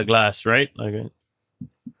jumping out of the glass, right? Like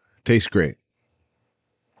tastes great.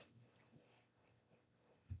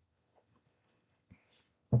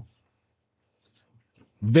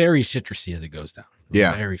 very citrusy as it goes down.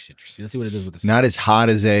 Yeah. Very citrusy. Let's see what it does with the Not as hot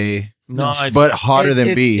as A, no, it's, but hotter than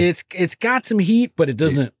it's, B. It's got some heat, but it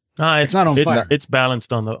doesn't. no, it's not on fire. It's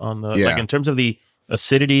balanced on the Yeah. like in terms of the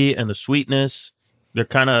acidity and the sweetness.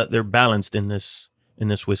 They're balanced in this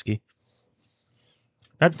whiskey.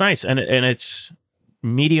 That's nice, and it's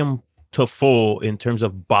medium to full in terms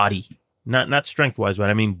of body, not strength wise, but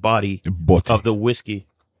I mean body But of the whiskey.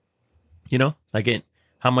 You know, like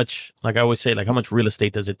how much, like I always say, like how much real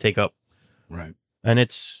estate does it take up? Right. And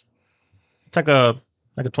it's like a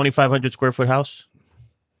 2,500 square foot house.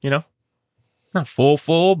 You know, not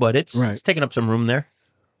full, but it's Right. it's taking up some room there.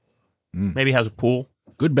 Mm. Maybe has a pool.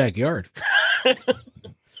 Good backyard.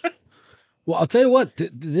 Well, I'll tell you what.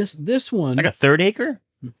 This one, It's like a 1/3 acre.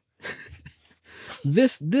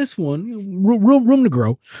 this one, room to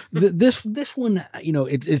grow. This one, you know,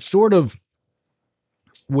 it's sort of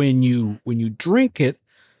when you drink it,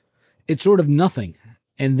 it's sort of nothing,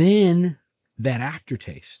 and then that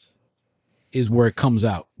aftertaste is where it comes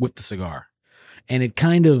out with the cigar, and it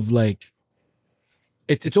kind of like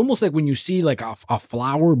it's almost like when you see like a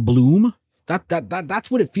flower bloom.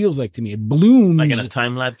 That's what it feels like to me. It blooms Like in a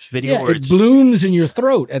time lapse video, yeah, where it it's blooms in your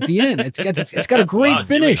throat at the end. It's got a great Wow,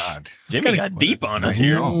 finish. Jimmy got deep on us I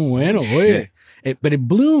here. know. Oh, bueno, Shit. oye. But it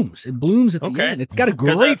blooms. It blooms at the Okay. end. It's got a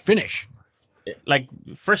 'Cause great finish. Like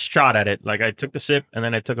first shot at it, like I took the sip and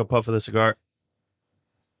then I took a puff of the cigar.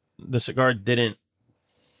 The cigar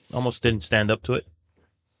almost didn't stand up to it.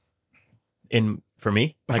 For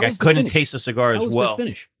me, But like how I was the couldn't finish? taste the cigar How as was well. the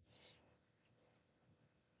finish?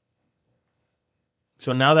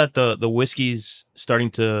 So now that the whiskey's starting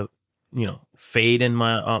to, fade in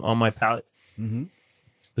my on my palate, Mm-hmm.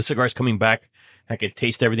 the cigar's coming back. I could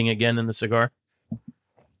taste everything again in the cigar.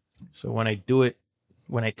 So when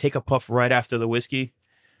I take a puff right after the whiskey,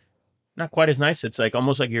 not quite as nice. It's like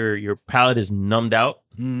almost like your palate is numbed out.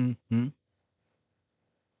 Mm-hmm.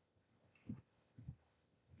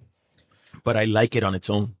 But I like it on its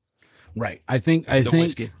own. Right. I think The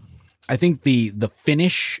whiskey. the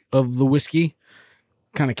finish of the whiskey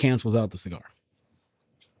kind of cancels out the cigar.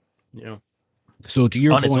 Yeah. So to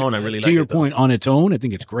your On its point, own, I really to like your it, though. point, on its own, I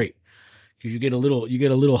think it's great because you get a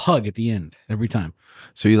little hug at the end every time.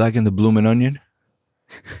 So you liking the bloomin' onion?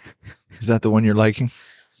 Is that the one you're liking?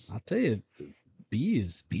 I'll tell you, B.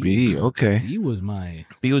 B. Okay. B was my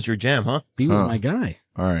your jam, huh? Huh. my guy.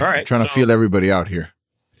 All right. All right, Trying to so- feel everybody out here.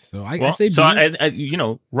 So I Well, say B. so I,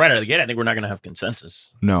 right out of the gate, I think we're not going to have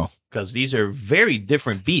consensus No. because these are very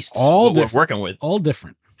different beasts. All what different. we're working with. all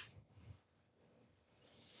different.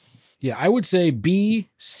 Yeah, I would say B,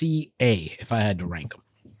 C, A if I had to rank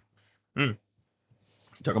them.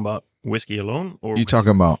 Talking about whiskey alone, or You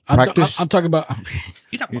talking about practice? I'm talking about.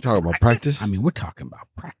 You talking You talking about practice? I mean, we're talking about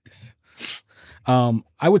practice.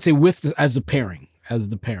 I would say as the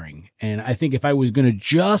pairing, and I think if I was going to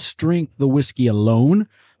just drink the whiskey alone,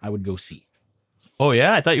 I would go C. Oh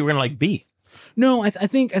yeah, I thought you were going to like B. No, I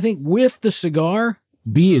think with the cigar,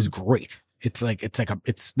 B is great.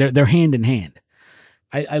 They're hand in hand.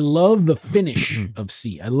 I love the finish of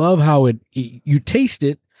C. I love how you taste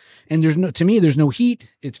it, and there's no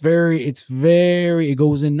heat. It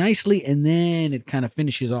goes in nicely, and then it kind of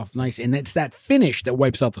finishes off nice, and it's that finish that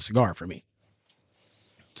wipes out the cigar for me.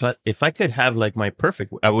 So if I could have like my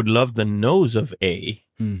perfect, I would love the nose of A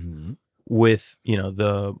Mm-hmm. with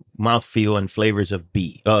the mouthfeel and flavors of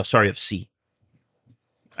of C.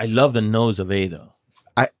 I love the nose of A though,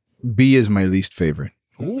 B is my least favorite.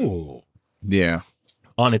 Ooh. Yeah.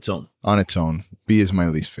 on its own. On its own. B is my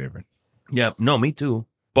least favorite. Yeah, no, me too.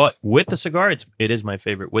 But with the cigar, it is my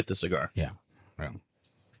favorite with the cigar. Yeah. Yeah.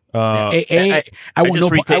 I want just no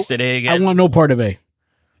retasted A I again. want no part of A.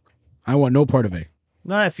 I want no part of A.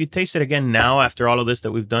 No, if you taste it again now after all of this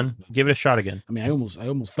that we've done, give it a shot again. I mean, I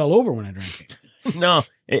almost fell over when I drank it. No,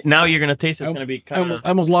 now you're gonna taste it. It's I- gonna be I kind of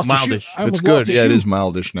almost lost mildish. The shoe. I It's almost good. lost the Yeah, it shoe. is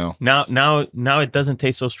mildish now. now it doesn't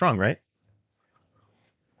taste so strong, right?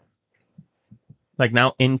 Like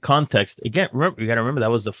now in context, again, you gotta remember that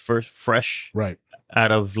was the first fresh Right.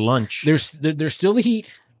 out of lunch. There's still the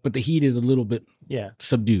heat, but the heat is a little bit yeah.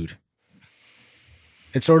 subdued.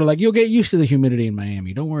 It's sort of like you'll get used to the humidity in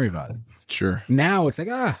Miami. Don't worry about it. Sure. Now it's like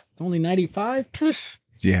it's only 95.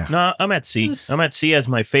 Yeah. No, I'm at C. I'm at C as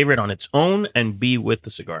my favorite on its own, and B with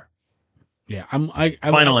the cigar. Yeah,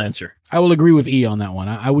 Final answer. I will agree with E on that one.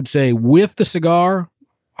 I would say with the cigar,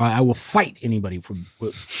 I will fight anybody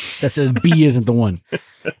that says B isn't the one.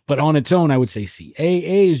 But on its own, I would say C.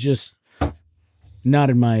 A is just not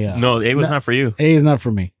in my. No, A was not for you. A is not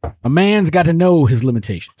for me. A man's got to know his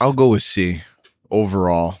limitations. I'll go with C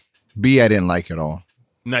overall. B, I didn't like at all.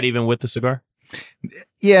 Not even with the cigar.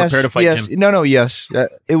 Yes. Prepare to fight Yes. him. No. Yes.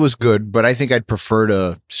 It was good, but I think I'd prefer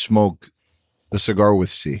to smoke the cigar with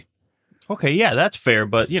C. Okay, yeah, that's fair.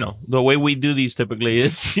 But the way we do these typically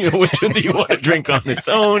is, which one do you want to drink on its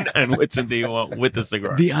own, and which one do you want with the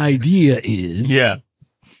cigar? The idea is, Yeah.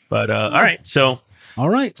 But all right, so all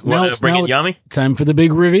right. want it's to bring it, Yami? time for the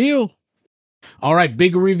big reveal. All right,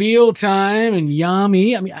 big reveal time, and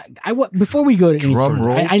Yami. I mean, before we go to any Drum further,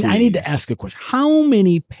 roll, I need to please. ask a question. How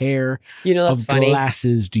many pair That's of funny.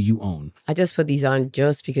 glasses do you own? I just put these on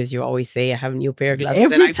just because you always say I have a new pair of glasses.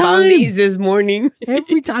 Every and I found time. these this morning.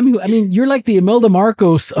 Every time you're like the Imelda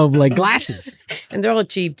Marcos of like glasses. And they're all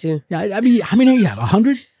cheap too. Yeah, I mean, how many do you have?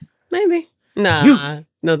 100? Maybe. Nah.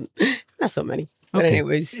 No, not so many. But Okay.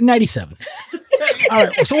 anyways. 97. All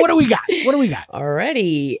right. So what do we got?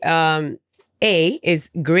 Alrighty. A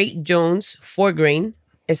is Great Jones 4-grain.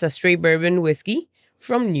 It's a straight bourbon whiskey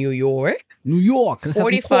from New York. New York. Let's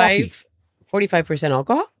have some coffee. 45%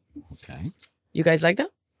 alcohol. Okay. You guys like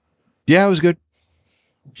that? Yeah, it was good.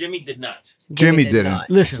 Jimmy did not. Jimmy did didn't. not.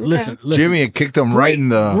 Listen. Jimmy had kicked him right in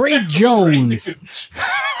the Great Jones.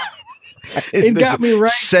 It got me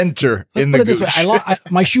right. center Let's in put the it this way.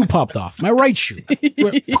 gooch. My shoe popped off. My right shoe.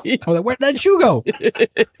 Where'd that shoe go?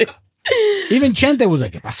 Even Chente was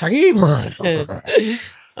like, "¿Qué pasa aquí?"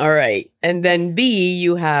 All right. And then B,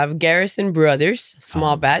 you have Garrison Brothers,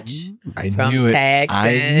 small batch I from knew it. Texas.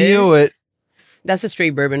 I knew it. That's a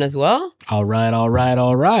straight bourbon as well. All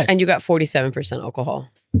right. And you got 47% alcohol.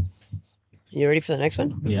 You ready for the next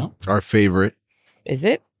one? Yeah. Our favorite. Is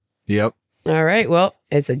it? Yep. All right. Well,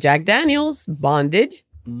 it's a Jack Daniels bonded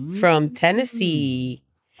Mm. from Tennessee.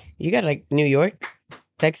 You got like New York,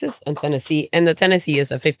 Texas, and Tennessee. And the Tennessee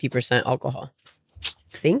is a 50% alcohol.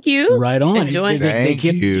 Thank you. Right on. Enjoy. Thank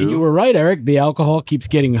you. You were right, Eric. The alcohol keeps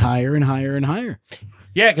getting higher and higher and higher.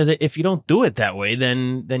 Yeah, because if you don't do it that way,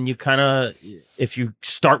 then you kind of, if you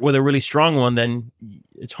start with a really strong one, then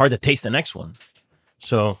it's hard to taste the next one.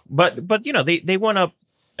 So, but they went up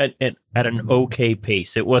at an okay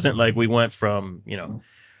pace. It wasn't like we went from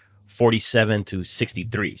 47 to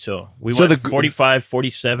 63. So we So went the- 45,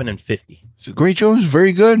 47, and 50. So Great Jones,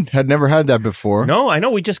 very good. Had never had that before. No, I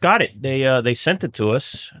know. We just got it. They sent it to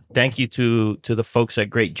us. Thank you to the folks at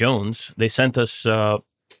Great Jones. They sent us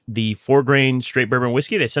the 4-grain straight bourbon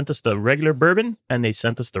whiskey. They sent us the regular bourbon, and they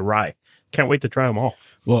sent us the rye. Can't wait to try them all.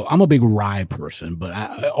 Well, I'm a big rye person, but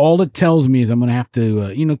all it tells me is I'm going to have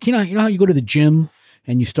to, you know how you go to the gym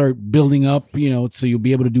and you start building up, so you'll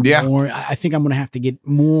be able to do Yeah. more. I think I'm going to have to get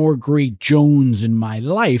more Great Jones in my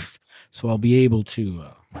life, so I'll be able to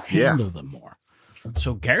handle them more.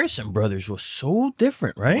 So Garrison Brothers was so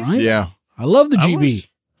different, right? Right? Yeah. I love the GB.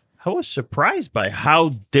 I was surprised by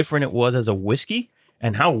how different it was as a whiskey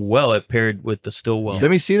and how well it paired with the Stillwell. Let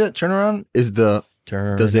me see that. Turn around. Is the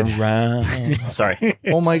Turn Does it- around. Sorry.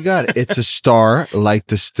 oh my god! It's a star like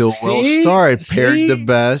the Stillwell See? star. It paired See? the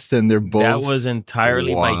best, and they're both. That was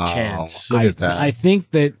entirely by Wow. chance. Look at that. I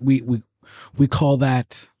think that we call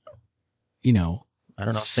that, I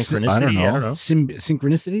don't know. Synchronicity. I don't know. I don't know.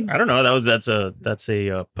 synchronicity. I don't know. That's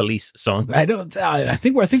a police song. I don't. I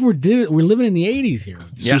think we're living in the 80s here.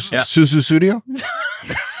 Yeah, yeah. Susu Studio.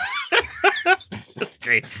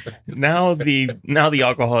 Great. Now the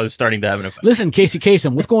alcohol is starting to have an effect. Listen, Casey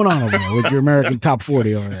Kasem, what's going on over there with your American Top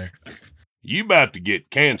 40 over there? You about to get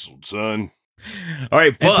canceled, son. All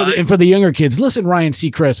right, And for the younger kids, listen, Ryan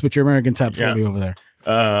Seacrest with your American Top 40 over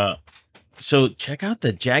there. So check out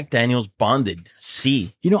the Jack Daniels Bonded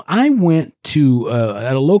C. I went to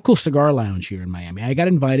at a local cigar lounge here in Miami. I got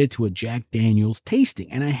invited to a Jack Daniels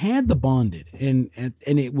tasting, and I had the Bonded, and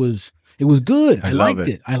it was good. I liked love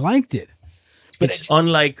it. I liked it. But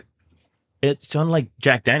It's unlike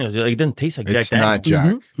Jack Daniels. Like, it doesn't taste like It's Jack not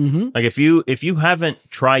Daniels. Jack. Mm-hmm. Like if you haven't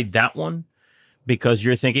tried that one because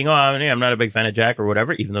you're thinking, oh, I'm not a big fan of Jack or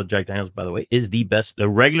whatever, even though Jack Daniels, by the way, is the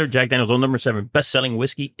regular Jack Daniels, Old No. 7, best-selling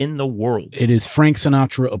whiskey in the world. It is Frank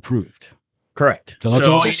Sinatra approved. Correct. So that's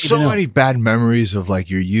all you There's need so to know. many bad memories of like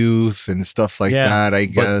your youth and stuff like Yeah, that. I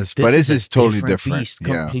guess, this but this a is totally different. beast,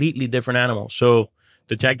 Yeah. completely different animal. So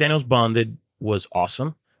the Jack Daniels Bonded was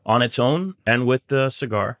awesome on its own and with the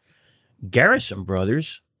cigar. Garrison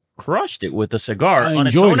Brothers crushed it with the cigar. I On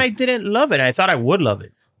its enjoyed own, it. I didn't love it. I thought I would love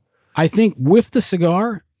it. I think with the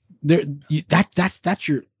cigar, that's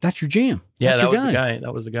your jam. Yeah, That's that your was the guy.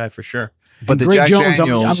 That was the guy for sure. But And the Greg Jack Jones, I'm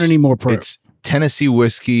Daniels, gonna need more proof. it's Tennessee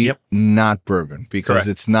whiskey, Yep. not bourbon, because Correct.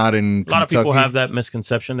 it's not in A lot of people Kentucky, have that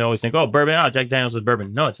misconception. They always think, "Oh, bourbon. Oh, Jack Daniels is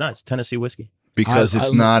bourbon." No, it's not. It's Tennessee whiskey. because I-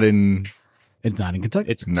 it's I- not in It's not in Kentucky.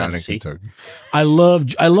 It's not Tennessee. in Kentucky. I love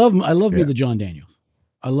me Yeah. the John Daniels.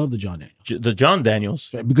 I love the John Daniels The John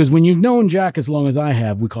Daniels. because when you've known Jack as long as I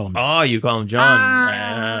have, we call him. Oh, you call him John.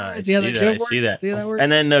 I See how that joke I see works? that. See how that works?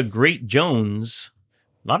 And then Great Jones.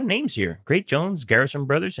 A lot of names here. Great Jones, Garrison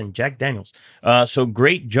Brothers, and Jack Daniels. So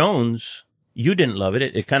Great Jones, you didn't love it.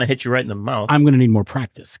 It kind of hit you right in the mouth. I'm going to need more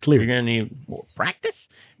practice. You're Clearly, gonna need more practice,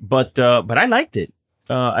 but I liked it.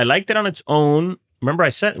 I liked it on its own. Remember, I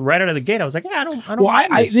said right out of the gate, I was like, "Yeah, I don't." well,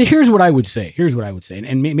 mind this. here's what I would say.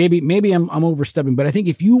 And maybe I'm overstepping, but I think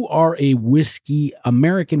if you are a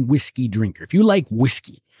American whiskey drinker, if you like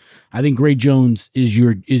whiskey, I think Great Jones is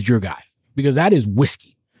your guy because that is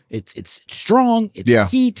whiskey. It's strong. It's Yeah.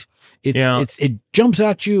 heat. Yeah. It jumps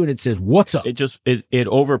at you and it says, "What's up?" It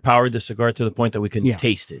overpowered the cigar to the point that we couldn't Yeah.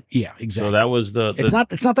 taste it. Yeah, exactly. So that was the it's not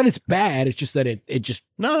that it's bad. It's just that it just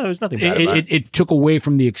no, there was nothing bad about it. it took away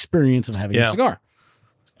from the experience of having a Yeah. cigar.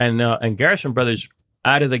 And Garrison Brothers,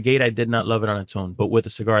 out of the gate, I did not love it on its own, but with the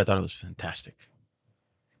cigar, I thought it was fantastic.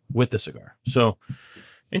 With the cigar, so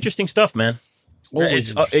interesting stuff, man. Always It's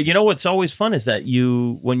interesting. you know what's always fun is that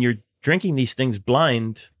when you're drinking these things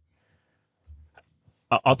blind,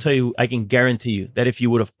 I'll tell you, I can guarantee you that if you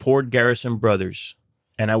would have poured Garrison Brothers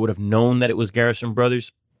and I would have known that it was Garrison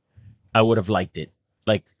Brothers, I would have liked it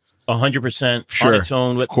like 100% Sure, on its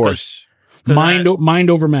own. Of course. mind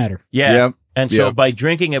over matter. Yeah. Yep. And so Yep. by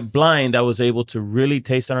drinking it blind, I was able to really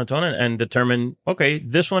taste on its own and determine, okay,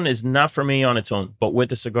 this one is not for me on its own, but with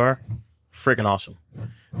the cigar, freaking awesome.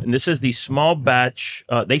 And this is the small batch.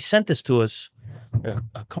 They sent this to us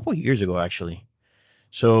a couple of years ago, actually.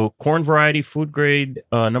 So corn variety, food grade,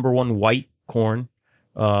 #1 white corn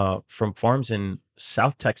from farms in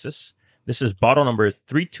South Texas. This is bottle number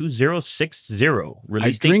 32060. I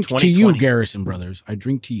Released drink date to you, 2020. Garrison Brothers. I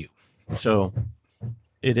drink to you. So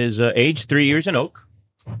it is aged 3 years in oak,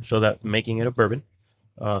 so that making it a bourbon.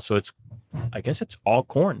 So I guess it's all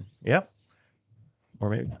corn. Yeah. Or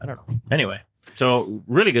maybe, I don't know. Anyway, so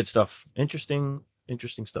really good stuff. Interesting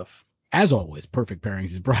stuff. As always, Perfect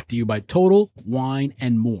Pairings is brought to you by Total Wine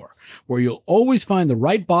and More, where you'll always find the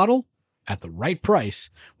right bottle at the right price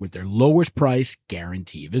with their lowest price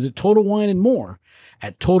guarantee. Visit Total Wine and More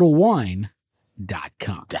at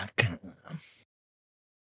TotalWine.com.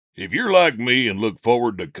 If you're like me and look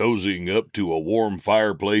forward to cozying up to a warm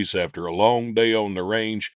fireplace after a long day on the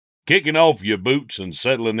range, kicking off your boots and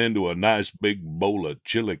settling into a nice big bowl of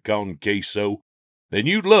chili con queso, then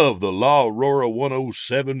you'd love the La Aurora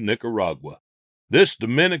 107 Nicaragua. This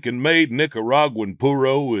Dominican-made Nicaraguan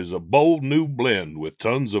puro is a bold new blend with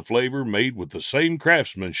tons of flavor made with the same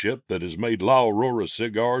craftsmanship that has made La Aurora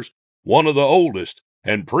cigars one of the oldest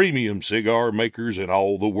and premium cigar makers in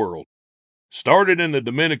all the world. Started in the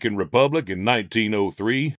Dominican Republic in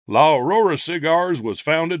 1903, La Aurora Cigars was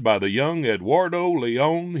founded by the young Eduardo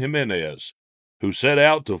Leon Jimenez, who set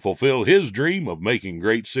out to fulfill his dream of making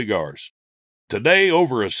great cigars. Today,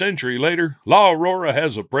 over a century later, La Aurora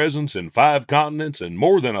has a presence in 5 continents and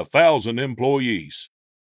more than 1,000 employees.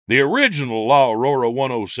 The original La Aurora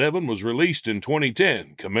 107 was released in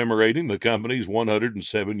 2010, commemorating the company's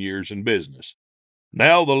 107 years in business.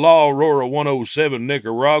 Now the La Aurora 107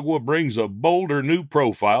 Nicaragua brings a bolder new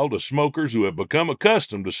profile to smokers who have become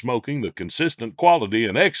accustomed to smoking the consistent quality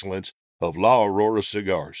and excellence of La Aurora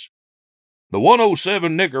cigars. The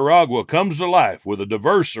 107 Nicaragua comes to life with a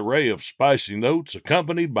diverse array of spicy notes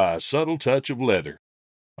accompanied by a subtle touch of leather.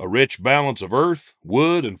 A rich balance of earth,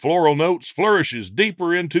 wood, and floral notes flourishes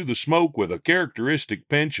deeper into the smoke with a characteristic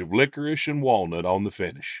pinch of licorice and walnut on the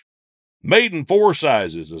finish. Made in 4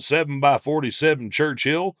 sizes, a 7x47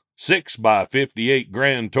 Churchill, 6x58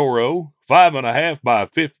 Grand Toro,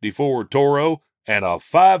 5.5x54 Toro, and a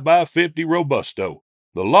 5x50 Robusto,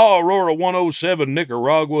 the La Aurora 107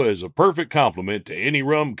 Nicaragua is a perfect complement to any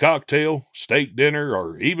rum cocktail, steak dinner,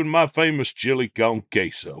 or even my famous chili con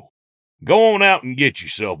queso. Go on out and get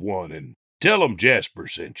yourself one and tell them Jasper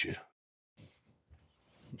sent you.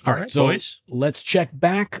 All right, so boys. let's check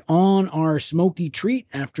back on our smoky treat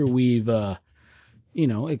after we've,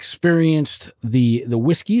 experienced the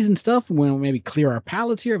whiskeys and stuff. We'll maybe clear our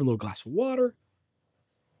palates here. Have a little glass of water.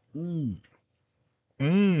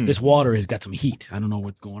 This water has got some heat. I don't know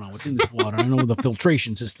what's going on. What's in this water? I don't know what the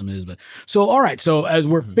filtration system is, but so all right. So as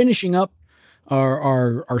we're finishing up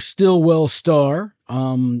our Stillwell Star.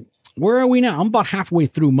 Where are we now? I'm about halfway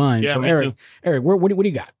through mine. Yeah, So me Eric, too. Eric, what do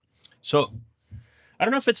you got? So I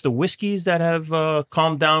don't know if it's the whiskeys that have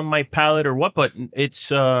calmed down my palate or what, but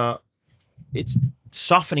it's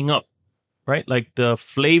softening up, right? Like the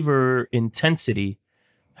flavor intensity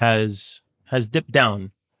has dipped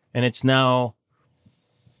down, and it's now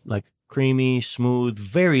like creamy, smooth,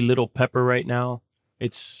 very little pepper right now.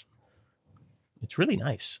 It's really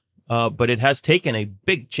nice, but it has taken a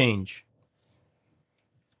big change.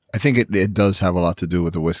 I think it does have a lot to do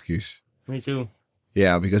with the whiskeys. Me too.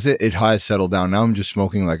 Yeah, because it has settled down. Now I'm just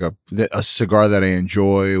smoking like a cigar that I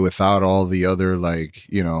enjoy without all the other, like,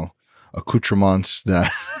 accoutrements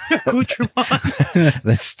that Accoutrement.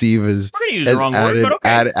 that Steve has, We're gonna use has the wrong word, but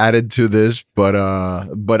okay. added to this. But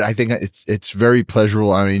I think it's very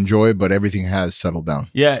pleasurable. I enjoy it, but everything has settled down.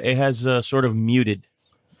 Yeah, it has sort of muted.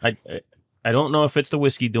 I don't know if it's the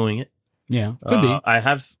whiskey doing it. Yeah, could be. I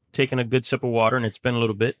have taken a good sip of water, and it's been a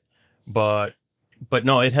little bit, but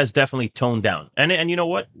no, it has definitely toned down. And you know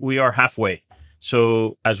what? We are halfway.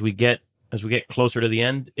 So as we get closer to the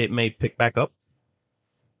end, it may pick back up.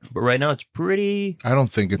 But right now, it's pretty. I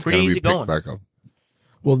don't think it's Pretty going to be easy picked going. back up.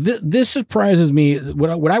 Well, this surprises me.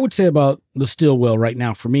 What I would say about the Stillwell right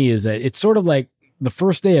now for me is that it's sort of like the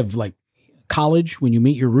first day of like college when you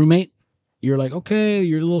meet your roommate. You're like, okay,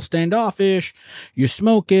 you're a little standoffish. You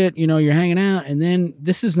smoke it, you're hanging out. And then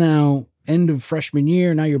this is now end of freshman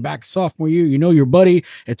year. Now you're back sophomore year. You know your buddy.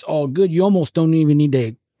 It's all good. You almost don't even need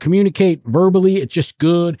to communicate verbally. It's just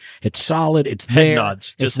good. It's solid. It's Head there.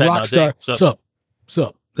 nods. It's Just head rock nods. star. Hey,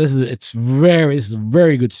 Sup. This is a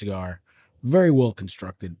very good cigar. Very well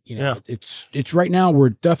constructed. Yeah. It's right now we're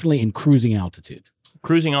definitely in cruising altitude.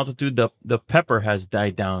 Cruising altitude, the pepper has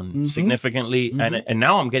died down Mhm. significantly, Mhm. and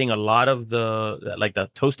now I'm getting a lot of the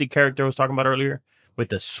toasty character I was talking about earlier with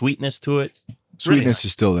the sweetness to it. It's really Sweetness nice.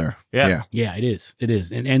 is still there. Yeah. Yeah, it is.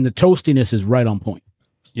 And the toastiness is right on point.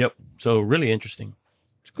 Yep. So really interesting.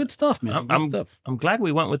 It's good stuff, man. Good stuff. I'm glad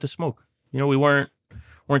we went with the smoke. We weren't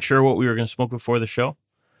sure what we were going to smoke before the show,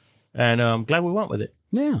 and I'm glad we went with it.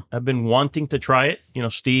 Yeah. I've been wanting to try it.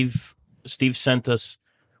 Steve sent us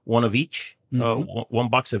one of each, Mhm. one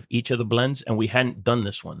box of each of the blends, and we hadn't done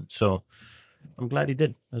this one, so I'm glad he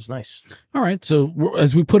did. That's nice. All right. So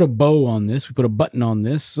as we put a bow on this, we put a button on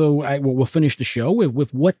this. So we'll finish the show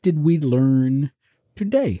with what did we learn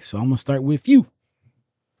today? So I'm going to start with you,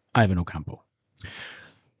 Ivan Ocampo.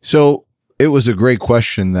 So it was a great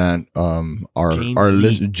question that our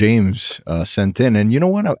James James sent in, and you know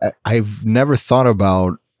what? I've never thought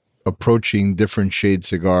about approaching different shade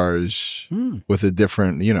cigars with a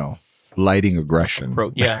different, lighting aggression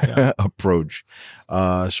Yeah. approach.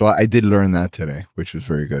 So I did learn that today, which was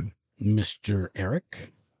very good. Mr.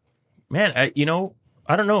 Eric. Man, I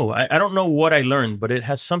don't know. I don't know what I learned, but it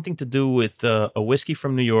has something to do with a whiskey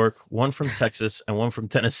from New York, one from Texas, and one from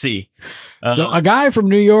Tennessee. So a guy from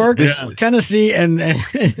New York, Yeah. Tennessee, and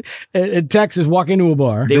Texas walk into a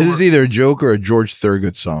bar. They This were- is either a joke or a George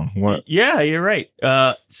Thorogood song. What? Yeah, you're right.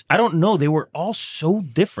 I don't know. They were all so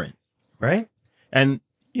different, right? And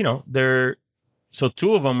so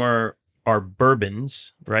two of them are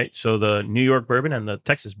bourbons, right? So the New York bourbon and the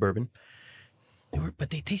Texas bourbon. But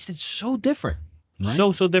they tasted so different, Right.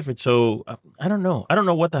 so different. So I don't know. I don't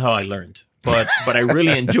know what the hell I learned, but I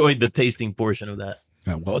really enjoyed the tasting portion of that.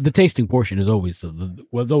 Well, the tasting portion is always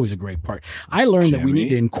was always a great part. I learned that we need Jimmy?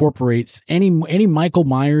 to incorporate any Michael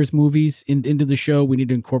Myers movies into the show. We need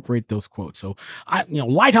to incorporate those quotes. So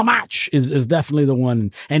light a match is definitely the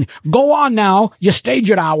one. And go on now, you staged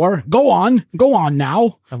your hour. Go on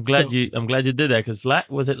now. I'm glad you did that because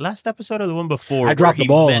was it last episode or the one before? I dropped where the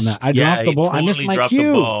ball he on that. missed? I dropped Yeah, the he ball. I missed totally my dropped the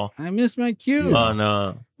cue. ball. I missed my cue.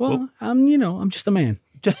 On Well, I'm just a man.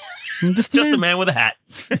 I'm just just a man with a hat.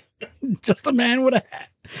 Just a man with a hat.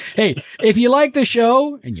 Hey, if you like the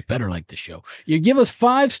show, and you better like the show, you give us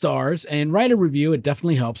 5 stars and write a review. It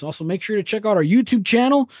definitely helps. Also, make sure to check out our YouTube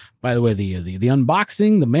channel. By the way, the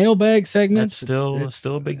unboxing, the mailbag segments. That's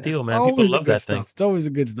still a big deal, it's man. People always the love good that thing. stuff. It's always the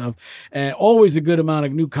good stuff. And always a good amount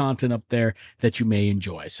of new content up there that you may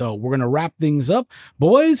enjoy. So we're going to wrap things up.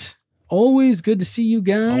 Boys, always good to see you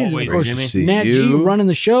guys. And Always, of course, Jimmy. See Nat G you. running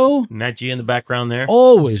the show. Nat G in the background there.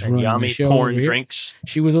 Always and running the Yami show. pouring over here. drinks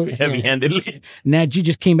She was heavy-handedly. Nat G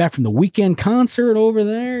just came back from the weekend concert over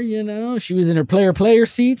there. She was in her player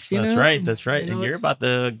seats. That's right. That's right. You know, And you're it's- about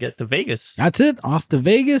to get to Vegas. That's it. Off to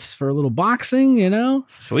Vegas for a little boxing.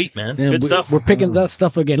 Sweet, man. And Good stuff. We're picking that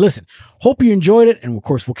stuff again. Listen, hope you enjoyed it, and of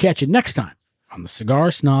course, we'll catch you next time on the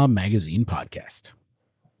Cigar Snob Magazine podcast.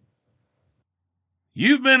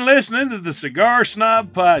 You've been listening to the Cigar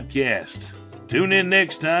Snob Podcast. Tune in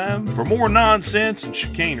next time for more nonsense and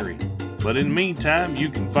chicanery. But in the meantime, you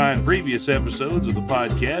can find previous episodes of the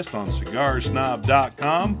podcast on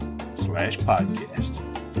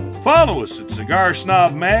cigarsnob.com/podcast. Follow us at Cigar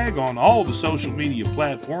Snob Mag on all the social media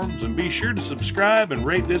platforms, and be sure to subscribe and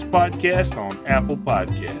rate this podcast on Apple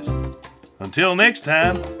Podcasts. Until next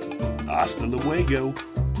time, hasta luego.